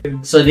skin. your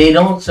skin. So they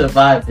don't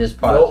survive this Nope,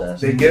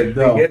 process. they get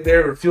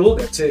their fuel.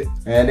 That's it.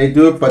 And they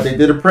do it, but they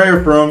did a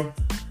prayer for him.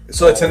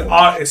 So it's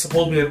it's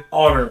supposed to be an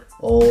honor.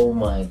 Oh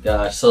my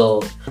gosh.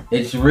 So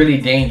it's really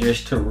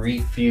dangerous to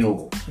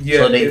refuel. Yeah,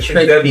 so they it's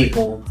trick deadly.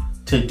 people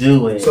to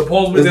do it.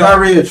 Supposedly, It's not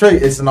really a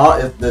trick. It's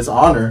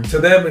honor. to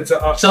them. It's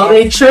a So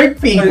they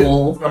trick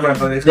people. I'm not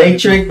gonna. They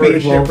trick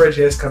people. French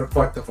is kind of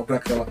fucked up. I'm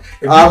not gonna.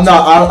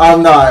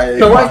 I'm not.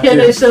 So why can't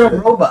they send a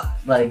robot?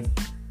 Like,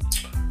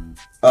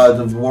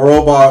 The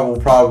robot will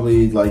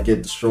probably like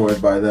get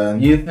destroyed by then.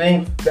 you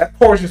think? That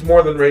core is just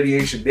more than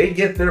radiation. They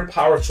get their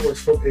power source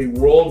from a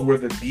world where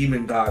the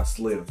demon gods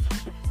live.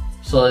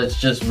 So it's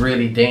just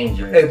really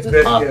dangerous. It's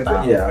It's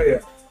hostile. Yeah.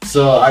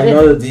 So I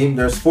know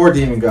there's 4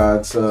 demon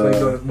gods. So you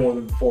know there's more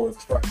than 4.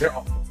 It's right. They're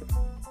all.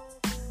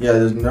 Yeah,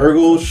 there's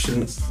Nurgle.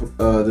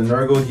 The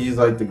Nurgle, he's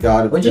like the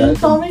god of What'd you death.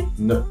 just call me?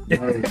 No.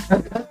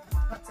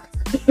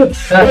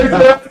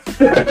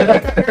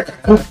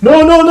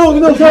 No.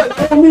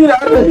 I don't mean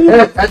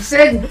it. I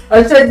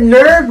said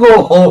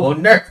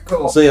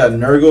Nurgle. So yeah,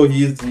 Nurgle,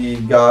 he's the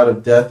god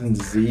of death and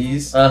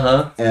disease,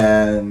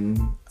 and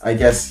I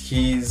guess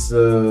he's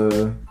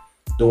the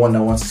one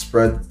that wants to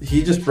spread.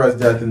 He just spreads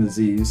death and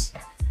disease.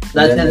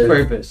 That's And his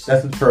purpose.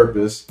 That's his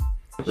purpose,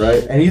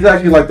 right? And he's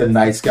actually like the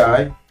nice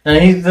guy.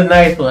 And he's the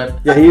nice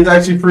one. Yeah, he's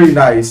actually pretty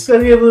nice. So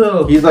he's a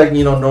little. He's like,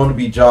 known to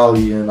be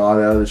jolly and all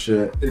that other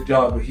shit. The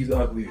job, but he's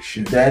ugly as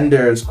shit. Then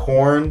there's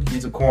Korn.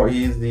 He's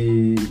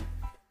the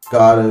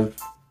god of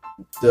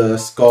the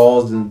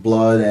skulls and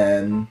blood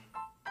and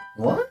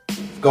What?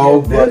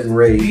 skulls, blood, and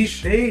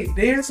rage. They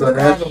are So the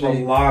gods of a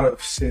actually- lot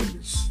of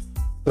sins.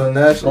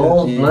 Slanesh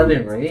Soul, is blood,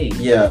 and rage.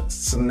 yeah.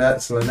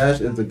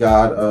 Slanesh is the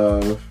god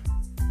of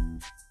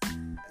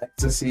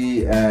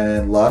ecstasy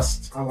and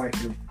lust. I like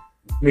him.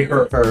 I mean,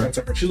 her. Her. That's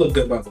her. She looked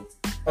good, by the way.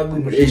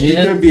 Ugly, but It she, you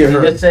could be a You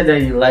her. just said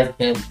that you like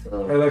him. I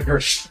So. like her.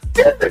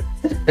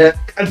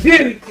 I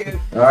did it.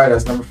 All right,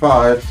 that's number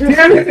 5.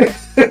 Damn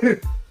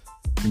it.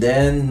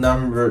 Then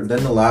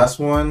the last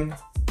one,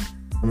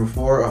 number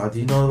 4. Do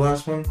you know the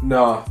last one?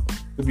 No,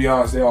 to be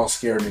honest, they all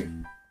scare me.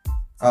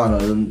 I don't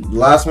know. The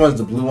last one is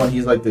the blue one.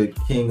 He's like the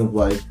king of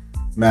like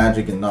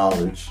magic and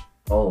knowledge.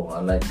 Oh, I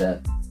like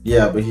that.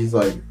 Yeah, but he's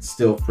like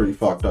still pretty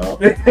fucked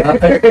up. Yeah.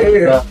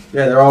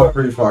 Yeah, they're all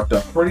pretty fucked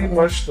up. Pretty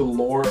much the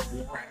lore of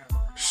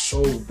Warhammer is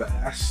so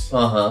vast.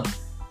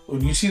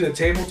 When you see the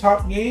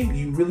tabletop game,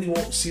 you really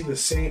won't see the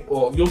same.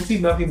 Well, you'll see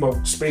nothing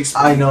but space.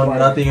 I know Marine.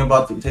 nothing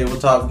about the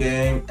tabletop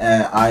game,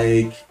 and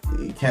I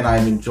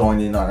cannot even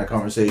join in on that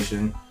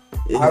conversation.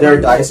 Is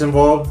there dice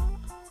involved?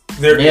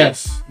 There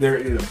Yes. is. There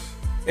is.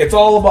 It's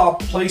all about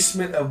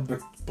placement of the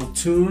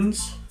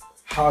platoons,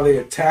 how they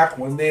attack,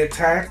 when they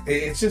attack.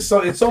 It's just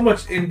it's so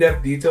much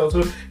in-depth detail to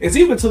it. It's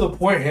even to the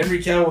point Henry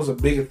Cavill was a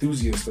big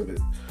enthusiast of it.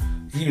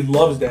 He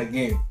loves that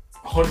game,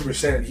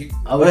 100%.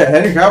 Oh yeah,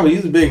 Henry Cavill,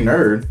 he's a big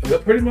nerd.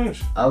 Pretty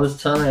much. I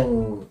was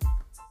telling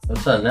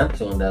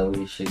Neptune that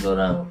we should go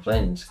down with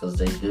Flames because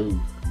they do.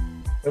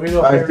 Let me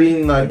know. I've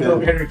seen like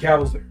Henry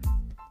Cavill's there.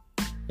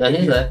 Yeah,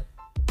 he's there.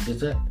 He's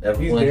there.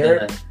 Every He's Wednesday there.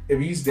 night. If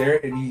he's there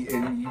and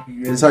you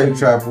This is how you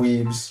trap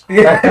weebs.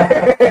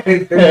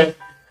 Yeah.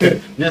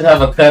 Just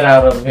have a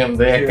cutout of him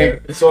there.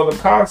 Yeah. So the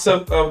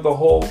concept of the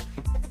whole.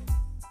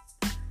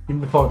 Give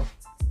me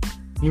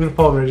the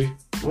phone, Reggie.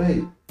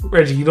 Wait,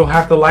 Reggie, you don't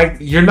have to like.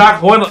 You're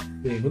not going to.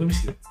 Wait, let me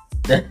see.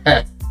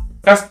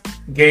 That's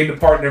gay to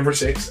part number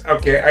 6.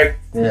 Okay,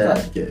 Yeah.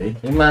 It's not gay.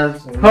 You might.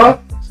 Huh?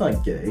 It's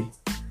not gay.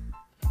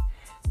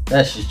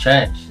 That's just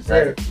trans.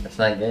 It's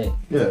not gay.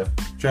 Yeah,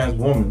 trans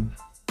woman.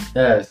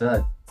 Yeah, it's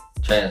not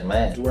trans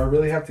man. Do I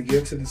really have to get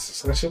into this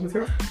discussion with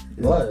you?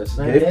 What? It's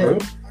not Gay gay. for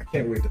real? I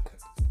can't wait to.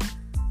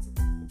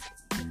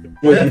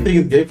 What, you think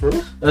it's gay for real?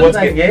 It's What's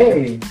not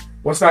gay.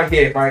 What's not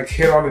gay? If I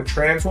hit on a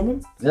trans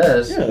woman?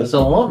 Yes, Yeah. it's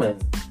a woman.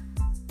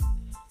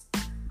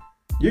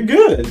 You're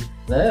good.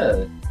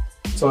 Yeah.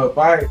 So if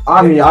I.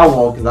 I mean, I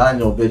won't because I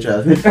know bitch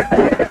ass.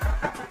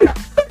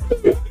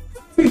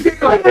 Is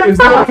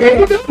that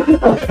okay?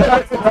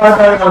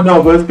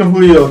 No, but it's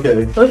completely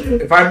okay.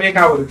 If I make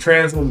out with a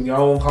trans woman,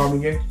 y'all won't call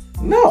me gay?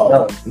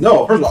 No. First of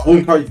all, I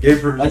wouldn't call you gay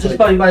for. I just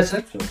call you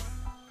bisexual.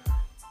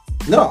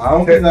 No, I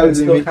don't think that It's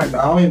is. still I kinda-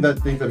 don't even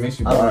think that makes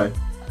you bi.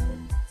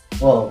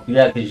 Well,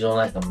 yeah, because you don't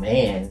like a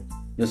man,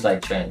 just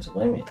like trans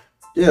women.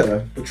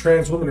 Yeah. But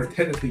trans women are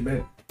technically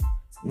men.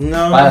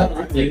 No.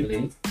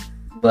 Biologically.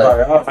 But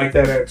Alright, I like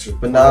that answer.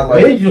 But not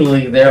like.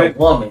 visually, they're a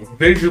woman.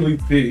 Visually,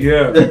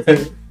 yeah.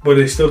 But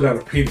they still got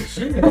a penis.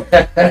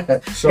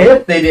 So,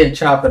 If they didn't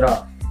chop it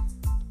off.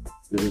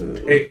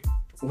 hey,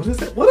 what is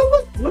that? What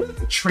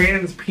does a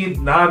trans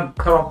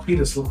non-cut off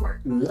penis look like?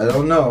 I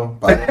don't know.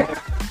 But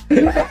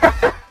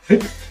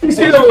You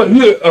see that one?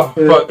 Oh,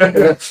 fuck.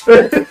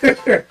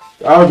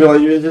 I would be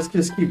like, you just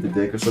keep the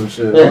dick or some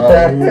shit.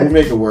 We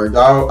make it work.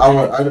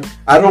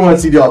 I don't want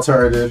to see the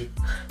alternative.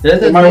 There's a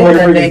They thing might wanna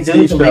that bring they a do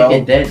to seashell.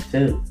 make it dead,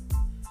 too.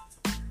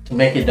 To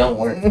make it don't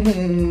work.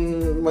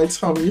 My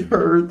tummy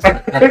hurts.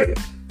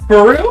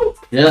 For real?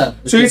 Yeah.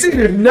 So you see,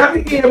 there's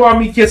nothing gay about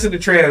me kissing the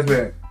trans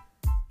man.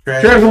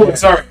 Trans woman,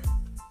 sorry.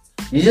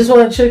 You just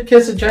want to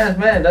kiss a trans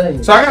man, don't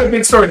you? So I got a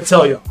big story to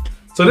tell y'all.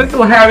 So this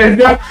will have it.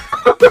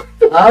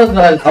 I was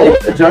about to I say,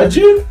 wouldn't judge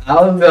you.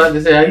 are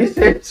you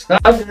serious? I'm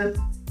just-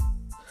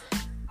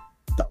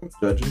 I wouldn't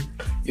judge you.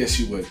 Yes,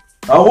 you would.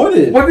 I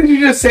wouldn't. What did you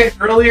just say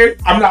earlier?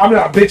 I'm not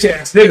a bitch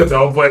ass nigga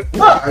though, but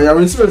Nah, I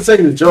mean, it's for the sake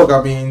of the joke.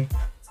 I mean,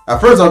 at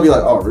first I'll be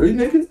like, "Oh, really,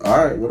 nigga?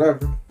 All right,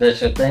 whatever.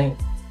 That's your thing.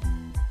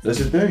 That's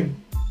your thing."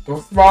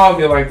 don't follow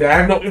me like that. I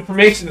have no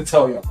information to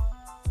tell y'all.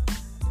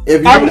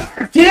 If I'm you,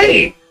 not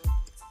gay.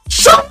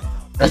 Shut up.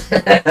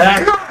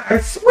 I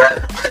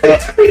swear.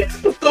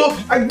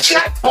 I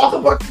can't talk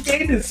about the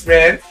gayness,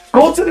 man.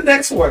 Go to the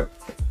next one.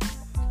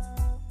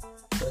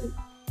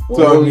 What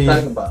So, are I we mean-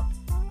 talking about?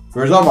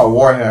 we were talking about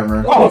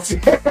Warhammer. Oh,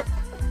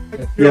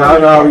 Yeah, I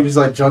know how we just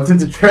like jumped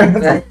into trans.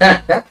 All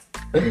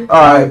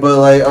right, but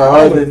like, I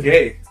other was than,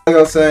 gay. like I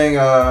was saying,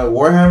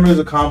 Warhammer is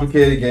a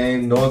complicated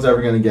game. No one's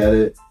ever gonna get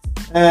it.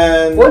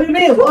 And What do you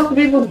mean? Lots of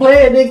people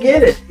play it, they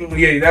get it.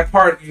 Yeah, that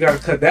part, you gotta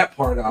cut that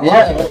part out.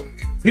 Yeah.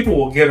 People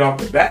will get it off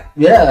the bat.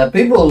 Yeah,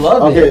 people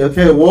love it.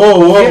 okay,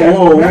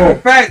 whoa. Matter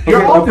of fact,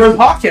 you're Okay, on this first-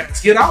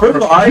 podcast. Get out. First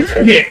of all, I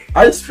spent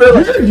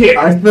like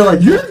Yeah. I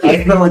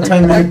spent like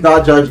 10 minutes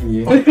not judging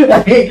you. he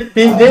did.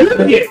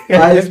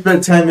 Yeah. I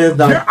spent 10 minutes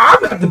not.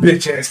 I'm not the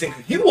bitch ass nigga.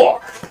 You are.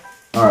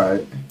 All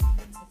right.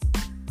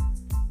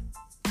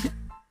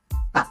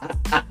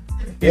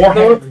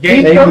 Warhammer. He's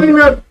Gang, coming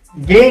up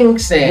gang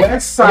signs.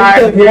 West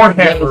Side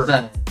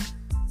Warhammer.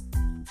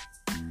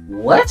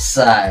 West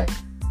Side.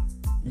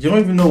 You don't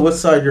even know what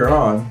side you're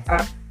on.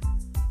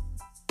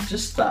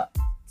 Just stop.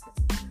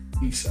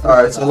 All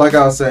right, so like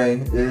I was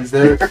saying, is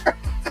there? This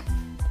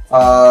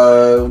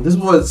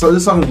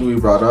is something we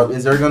brought up.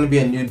 Is there going to be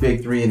a new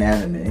big three in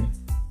anime?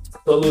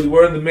 So, Louis,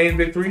 what are the main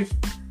big threes?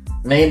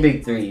 Main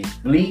big three: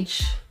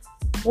 Bleach,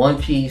 One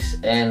Piece,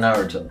 and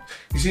Naruto.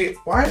 You see,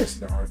 why is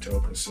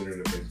Naruto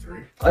considered a big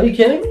three? Are you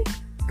kidding me?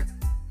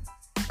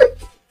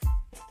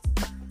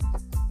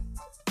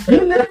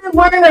 You're literally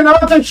wearing a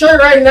Naruto shirt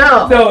right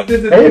now. No,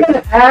 this is Are you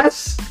gonna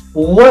ask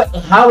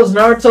how is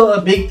Naruto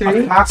a big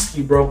three?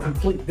 Akatsuki, bro.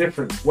 Complete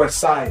difference. West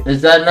Side.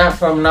 Is that not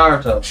from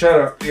Naruto? Shut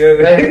up. Yeah.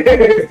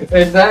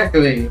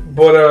 Exactly.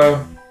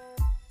 But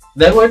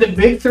They were the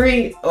big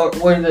three, or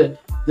were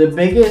the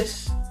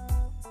biggest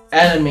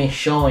anime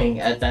showing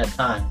at that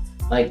time,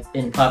 like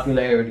in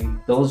popularity.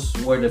 Those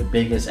were the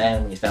biggest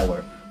animes that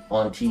were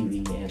on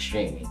TV and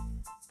streaming.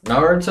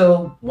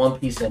 Naruto, One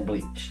Piece, and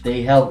Bleach.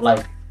 They held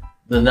like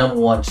the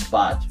 #1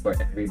 spots for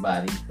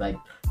everybody. Like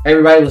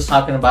everybody was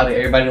talking about it.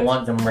 Everybody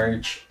wanted to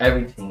merch.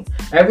 Everything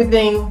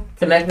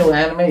connected with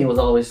anime. It was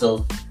always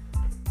those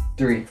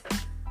three.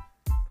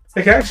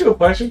 hey, can I ask you a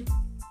question?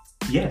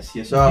 Yes,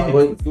 yes. So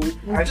you can. wait,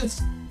 I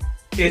just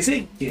is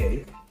it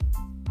gay?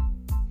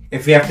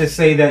 If you have to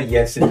say that,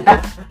 yes. It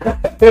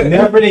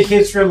never in the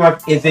history of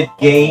life is it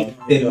gay.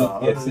 Then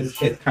yes,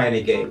 it's kind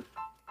of gay.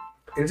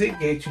 Is it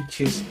gay to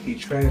kiss a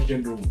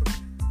transgender woman?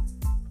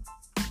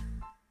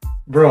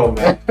 Bro,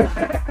 man.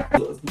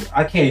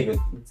 I can't even.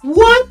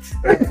 What?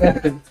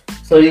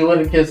 So you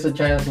wouldn't kiss a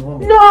trans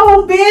woman?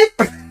 No,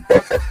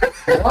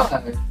 bitch.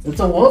 Why? It's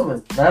a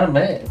woman, not a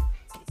man.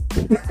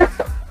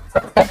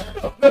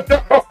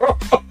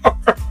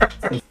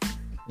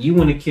 You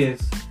want to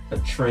kiss a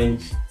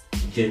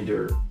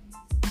transgender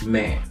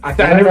man? I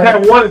thought if I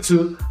wanted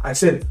to, I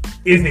said,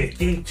 is it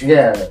gay to?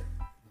 Yeah.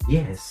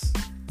 Yes,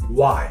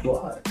 Why?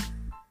 What?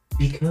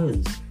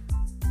 because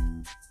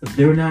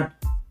they're not.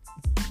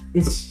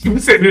 It's You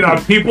said they're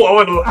not people. I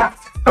want to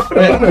laugh.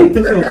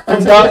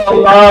 It's not a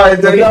lie.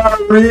 They're not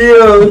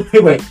real.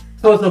 wait.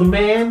 So it's a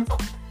man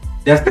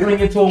that's turning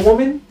into a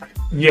woman.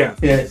 Yeah.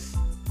 Yes.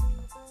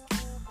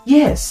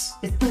 Yes,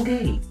 it's still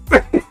gay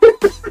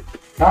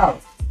How?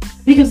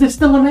 because they're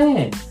still a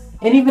man.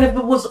 And even if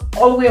it was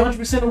all the way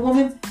 100% a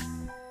woman,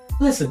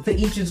 listen, to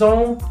each his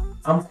own.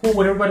 I'm cool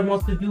with everybody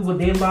wants to do with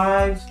their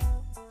lives,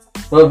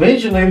 Well,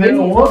 eventually they're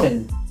a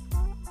woman.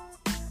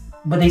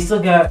 but they still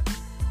got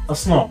a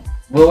slump.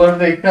 But what if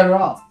they cut her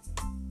off?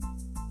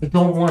 They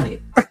don't want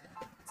it.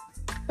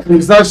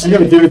 It's not she's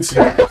gonna give it to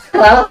you.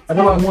 I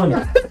don't want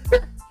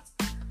it.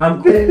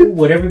 I'm cool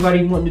with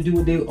everybody wanting to do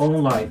with their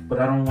own life, but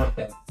I don't want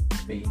that.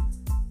 Me.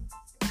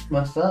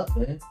 Messed up,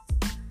 man.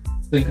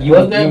 So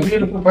Wasn't that a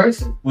beautiful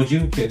person? Would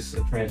you kiss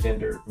a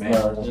transgender man?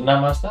 No, it's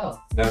not my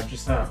style. That's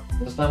just not.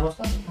 It's not my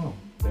style. Oh,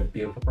 they're a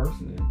beautiful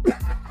person. Then.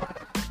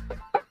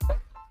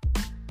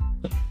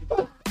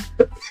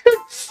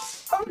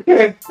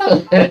 Okay.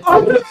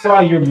 That's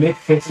why you're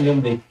mixing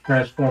them, they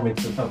transform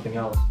into something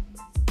else.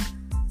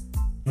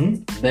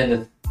 Then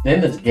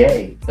it's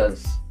gay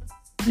because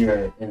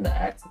you're in the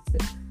act of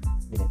it.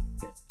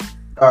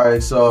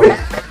 Alright, so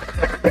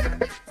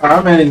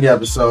I'm ending the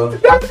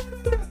episode.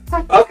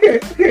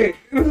 Okay.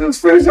 Let's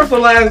finish up the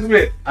last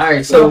bit. All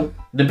right, so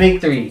the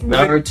big three: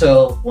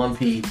 Naruto, One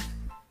Piece,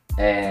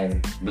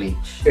 and Bleach.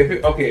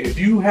 If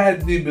you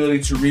had the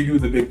ability to redo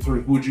the big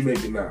three, who would you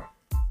make it now?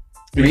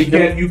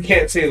 You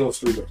can't say those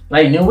three though.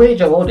 Like new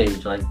age or old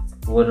age? Like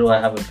what do I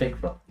have a pick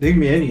from? Give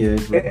me any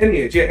age, bro. Any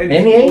age, yeah.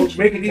 Any age?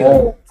 Make it easy.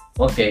 Oh,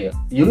 okay.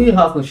 Yu Yu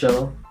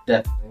Hakusho,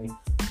 definitely.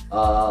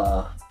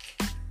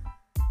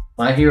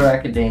 My Hero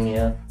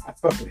Academia. I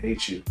fucking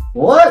hate you.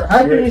 What? How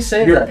can you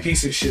say You're that? a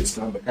piece of shit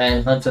stomach.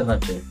 And Hunter x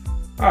Hunter.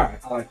 Alright,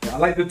 I like that. I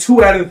like the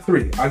 2 out of the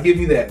 3. I'll give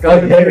you that.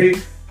 Okay.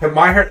 And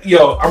my heart,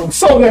 yo, I'm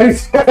so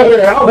nice.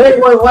 Wait,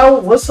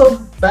 what's so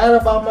bad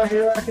about My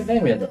Hero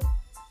Academia though?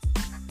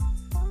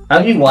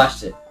 Have you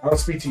watched it? I don't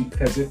speak to you,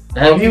 peasant.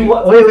 Have you?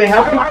 Wait.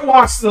 I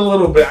watched it a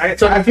little bit.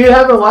 So if you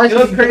haven't watched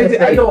You it, know crazy?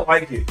 I don't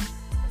like it.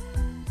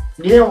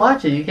 You didn't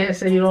watch it. You can't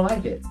say you don't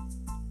like it.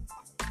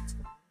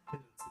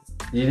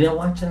 You didn't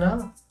watch it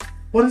now?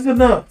 What is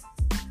enough?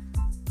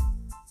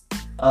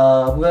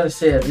 I'm gonna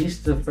say at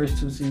least the first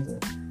 2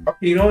 seasons.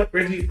 Okay, you know what,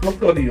 Reggie? Let's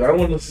go to you. I don't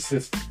want to listen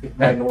to this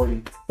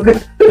minority.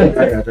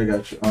 I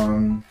got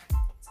you.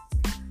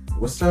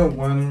 What's that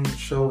one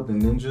show with the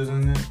ninjas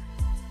in it?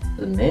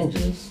 The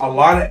ninjas. A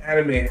lot of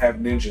anime have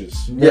ninjas.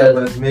 Yeah,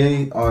 but it's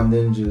mainly on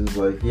ninjas.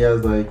 Like he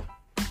has like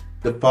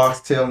the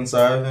foxtail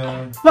inside of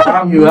him.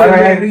 Fuck you,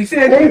 alright? He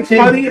said it's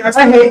funny.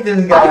 I hate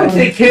this guy.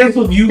 They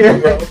canceled you,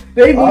 bro.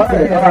 They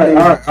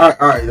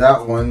Alright,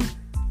 that one.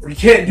 You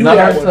can't do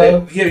that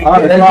one. Yeah, you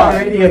Alright, can't. That's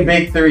already a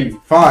big 3.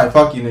 Fine,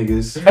 fuck you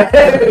niggas.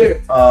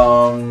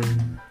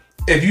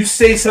 If you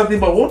say something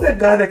about what that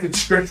guy that could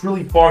stretch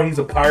really far, he's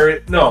a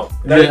pirate. No,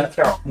 that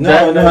doesn't count.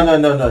 No.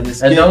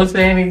 His And skin- don't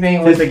say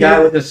anything with the guy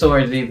with the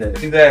swords either.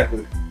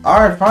 Exactly.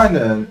 Alright, fine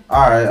then.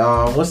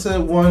 Alright, what's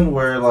that one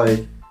where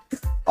like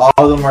all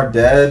of them are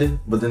dead,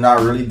 but they're not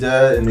really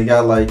dead, and they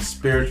got like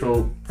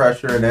spiritual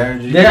pressure and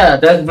energy? Yeah,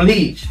 that's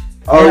Bleach.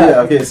 Oh Yeah. yeah,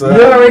 okay, so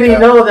You already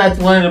know that's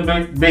one of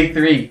the big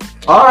 3.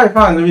 Alright,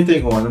 fine, let me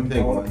think of one. I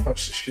want to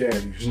punch the shit out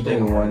of you. You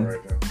think of one.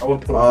 Right now. I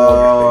would put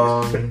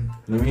on your face.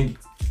 Let me.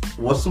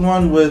 What's the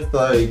one with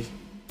like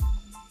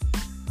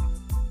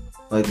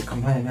the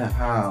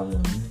Kamehameha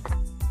one?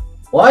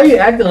 Why are you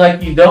acting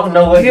like you don't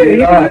know what Yeah, you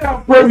he are? did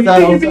that, bro. You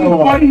think he's being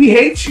funny? He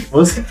hates you.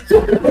 What's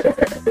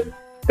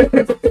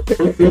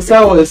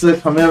that one? It's a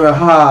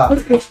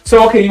Kamehameha.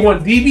 So, okay, you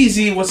want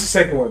DBZ. What's the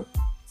second one?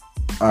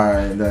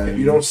 Alright, then. If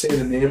you don't say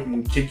the name, I'm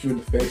going to kick you in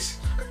the face.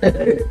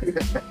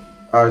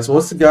 Alright, so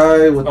what's the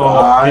guy with the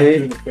I'll kick you eye?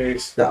 in the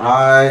face. The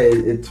eye,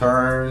 it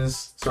turns,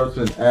 starts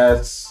with an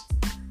S.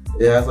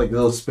 It has like a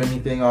little spinny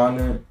thing on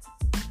it.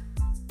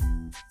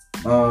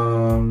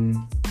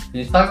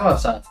 You talk about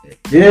Sasuke.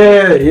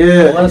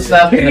 Yeah. One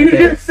slap in Can the you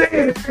face. just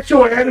say an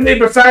actual anime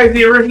besides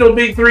the original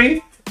Big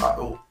 3?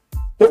 Don't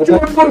Don't you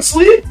want to go to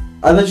sleep?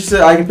 I thought you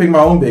said I can pick my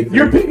own big three.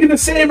 You're picking the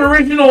same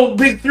original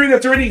Big 3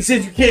 that's already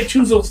exists. You can't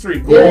choose those 3.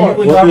 Go Yeah, on.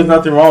 Well, there's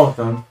nothing wrong with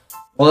them.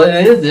 Well,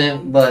 it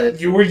isn't, but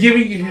You were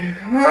giving.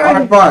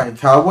 Alright, fine.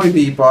 Cowboy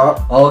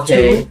Bebop.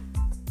 okay.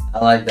 I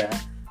like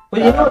that. But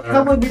you know, Uh,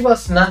 Cowboy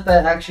Bebop's not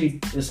that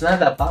it's not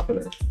that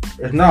popular.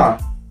 It's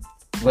not.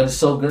 But it's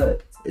so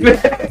good.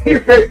 Yeah,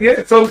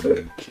 it's so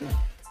good.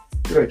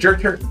 You're like,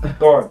 jerk.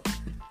 Go on.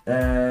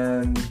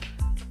 And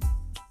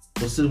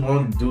what's this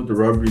one dude with the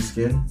rubbery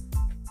skin?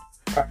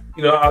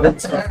 You know, I'll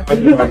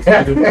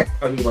do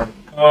mine.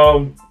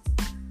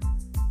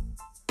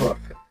 Fuck.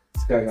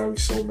 This guy got me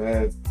so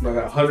mad. I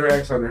got Hunter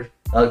x Hunter.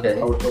 Okay.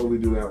 I would totally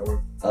do that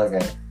one.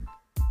 Okay.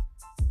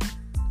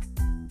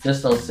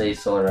 Just don't say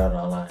Sword Art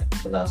Online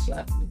without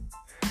slapping me.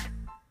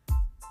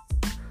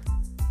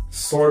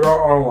 Sword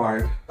Art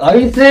Online. Are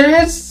you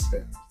serious?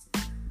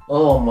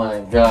 Oh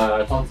my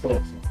god.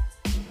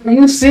 Are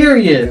you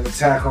serious? And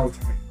Attack on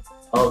Titan.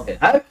 Okay,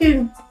 I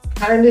can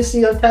kind of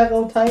see Attack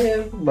on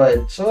Titan,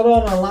 but Sword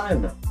Art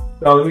Online though.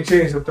 No, let me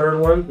change the third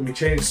one. Let me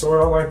change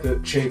Sword Art Online to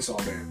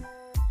Chainsaw Man.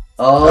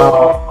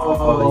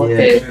 Oh, yeah.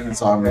 okay.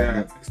 Chainsaw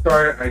Man.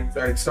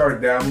 I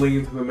started dabbling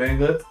into the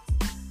manga.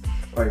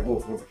 Like, well,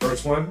 for the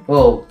first one.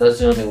 Well, that's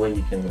the only way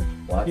you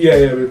can watch. Yeah,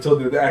 yeah, but until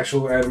the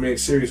actual animated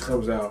series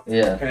comes out.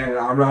 Yeah. And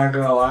I'm not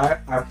gonna lie,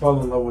 I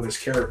fell in love with his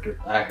character.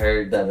 I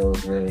heard that it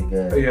was really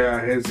good. Yeah,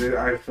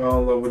 I fell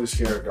in love with his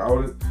character.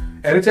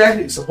 And it's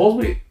actually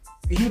supposedly,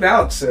 even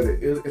Alex said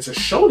it's a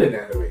shonen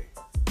anime.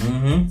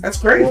 Mm-hmm. That's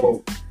crazy.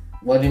 Well,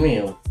 what do you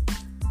mean?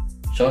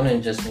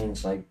 Shonen just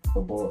means like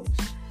for boys.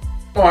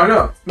 Oh, I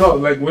know. No,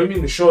 like when I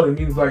mean the shonen, it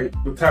means like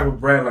the type of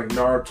brand like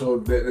Naruto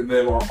and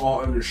them are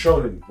all under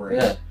shonen brand.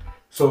 Yeah.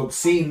 So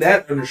seeing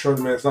that under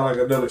shonen man, it's not like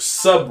another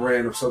sub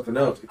brand of something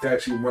else. It's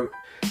actually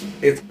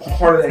it's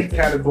part of that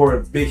category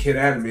of big hit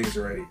animes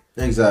already.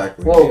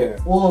 Exactly. Well, Yeah.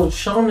 well,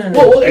 shonen.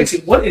 Well, is,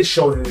 actually, what is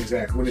shonen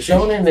exactly? What is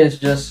shonen is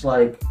just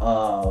like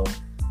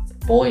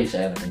boys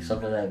anime,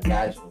 something that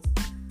guys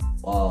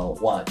will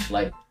watch.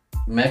 Like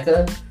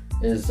mecha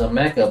is a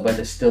mecha, but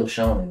it's still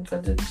shonen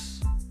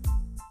because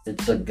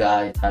it's a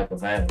guy type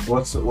of anime.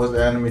 What's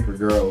anime for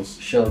girls?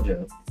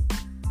 Shoujo.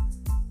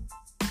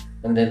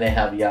 And then they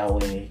have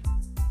yaoi.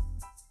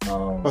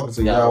 Fuck, it's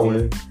a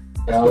Yahweh.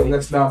 Yaoi.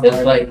 That's not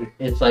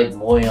It's like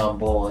boy on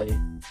boy.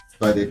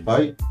 Like they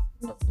fight.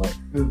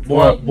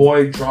 Like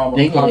boy drama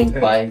dingling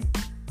content. fight.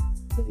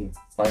 They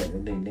fight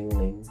with their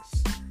dinglings.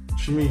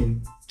 What you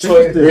mean? So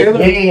it's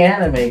Gay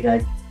anime,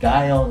 like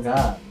guy on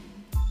guy.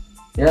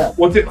 Yeah,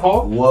 what's it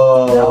called?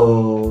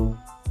 Whoa.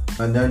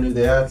 I never knew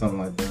they had something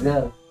like that.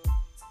 yeah.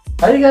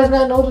 How do you guys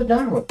not know the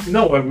genre?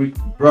 No, we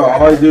Bro,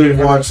 all I do is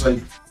watch like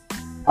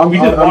I'm We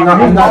not did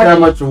I'm not that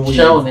much of a weeb.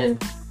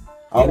 Shonen.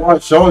 I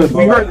watch shonen,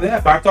 we but heard of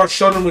that, but I thought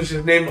shonen was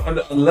just named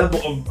under a level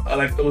of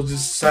like it was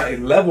just a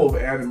level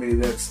of anime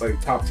that's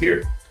like top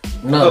tier.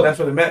 No, that's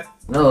what it meant.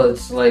 no,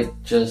 it's like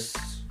just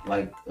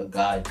like a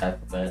guy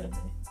type of anime.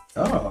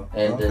 oh,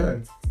 And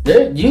okay.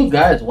 then you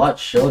guys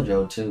watch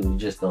shoujo too. You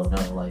just don't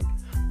know, like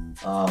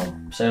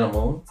Sailor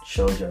Moon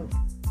shoujo,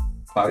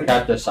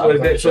 Cardcaptor So Sakura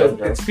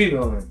shoujo. it's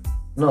female then.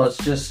 No, it's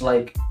just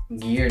like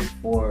geared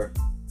for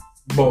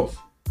Both.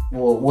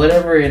 well,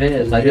 whatever it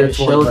is. Like Geared it's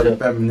towards, like, shoujo.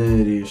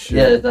 femininity and shit.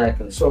 Yeah,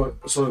 exactly. So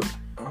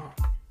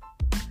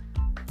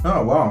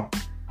Oh wow,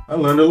 I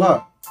learned a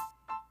lot.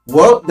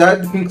 Well,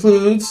 that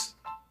concludes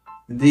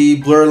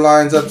the Blur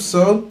Lines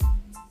episode.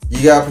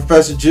 You got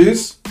Professor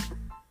Juice,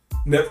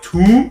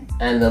 Neptune.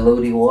 And the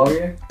Ludi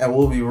Warrior. and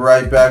we'll be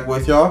right back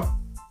with y'all.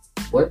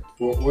 What?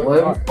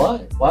 What?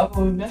 Why would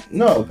we back?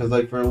 No, because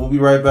we'll be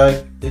right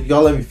back. If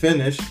y'all let me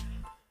finish,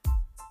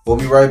 we'll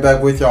be right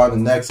back with y'all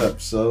in the next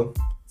episode.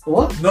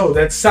 What? No,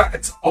 it's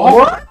awful.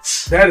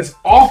 What? That is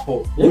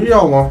awful. What do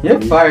y'all want? You're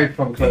from me? fired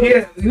from club.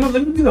 Yeah,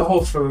 let me be the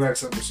host for the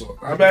next episode.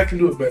 I bet I can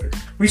do it better.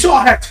 We should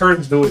all have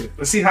turns doing it.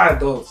 Let's see how it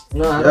goes.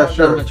 No, I Yeah, don't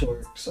sure. that much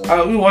work.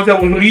 So. We want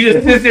that when you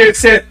just sit there and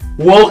said,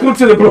 "Welcome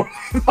to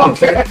the."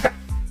 Okay.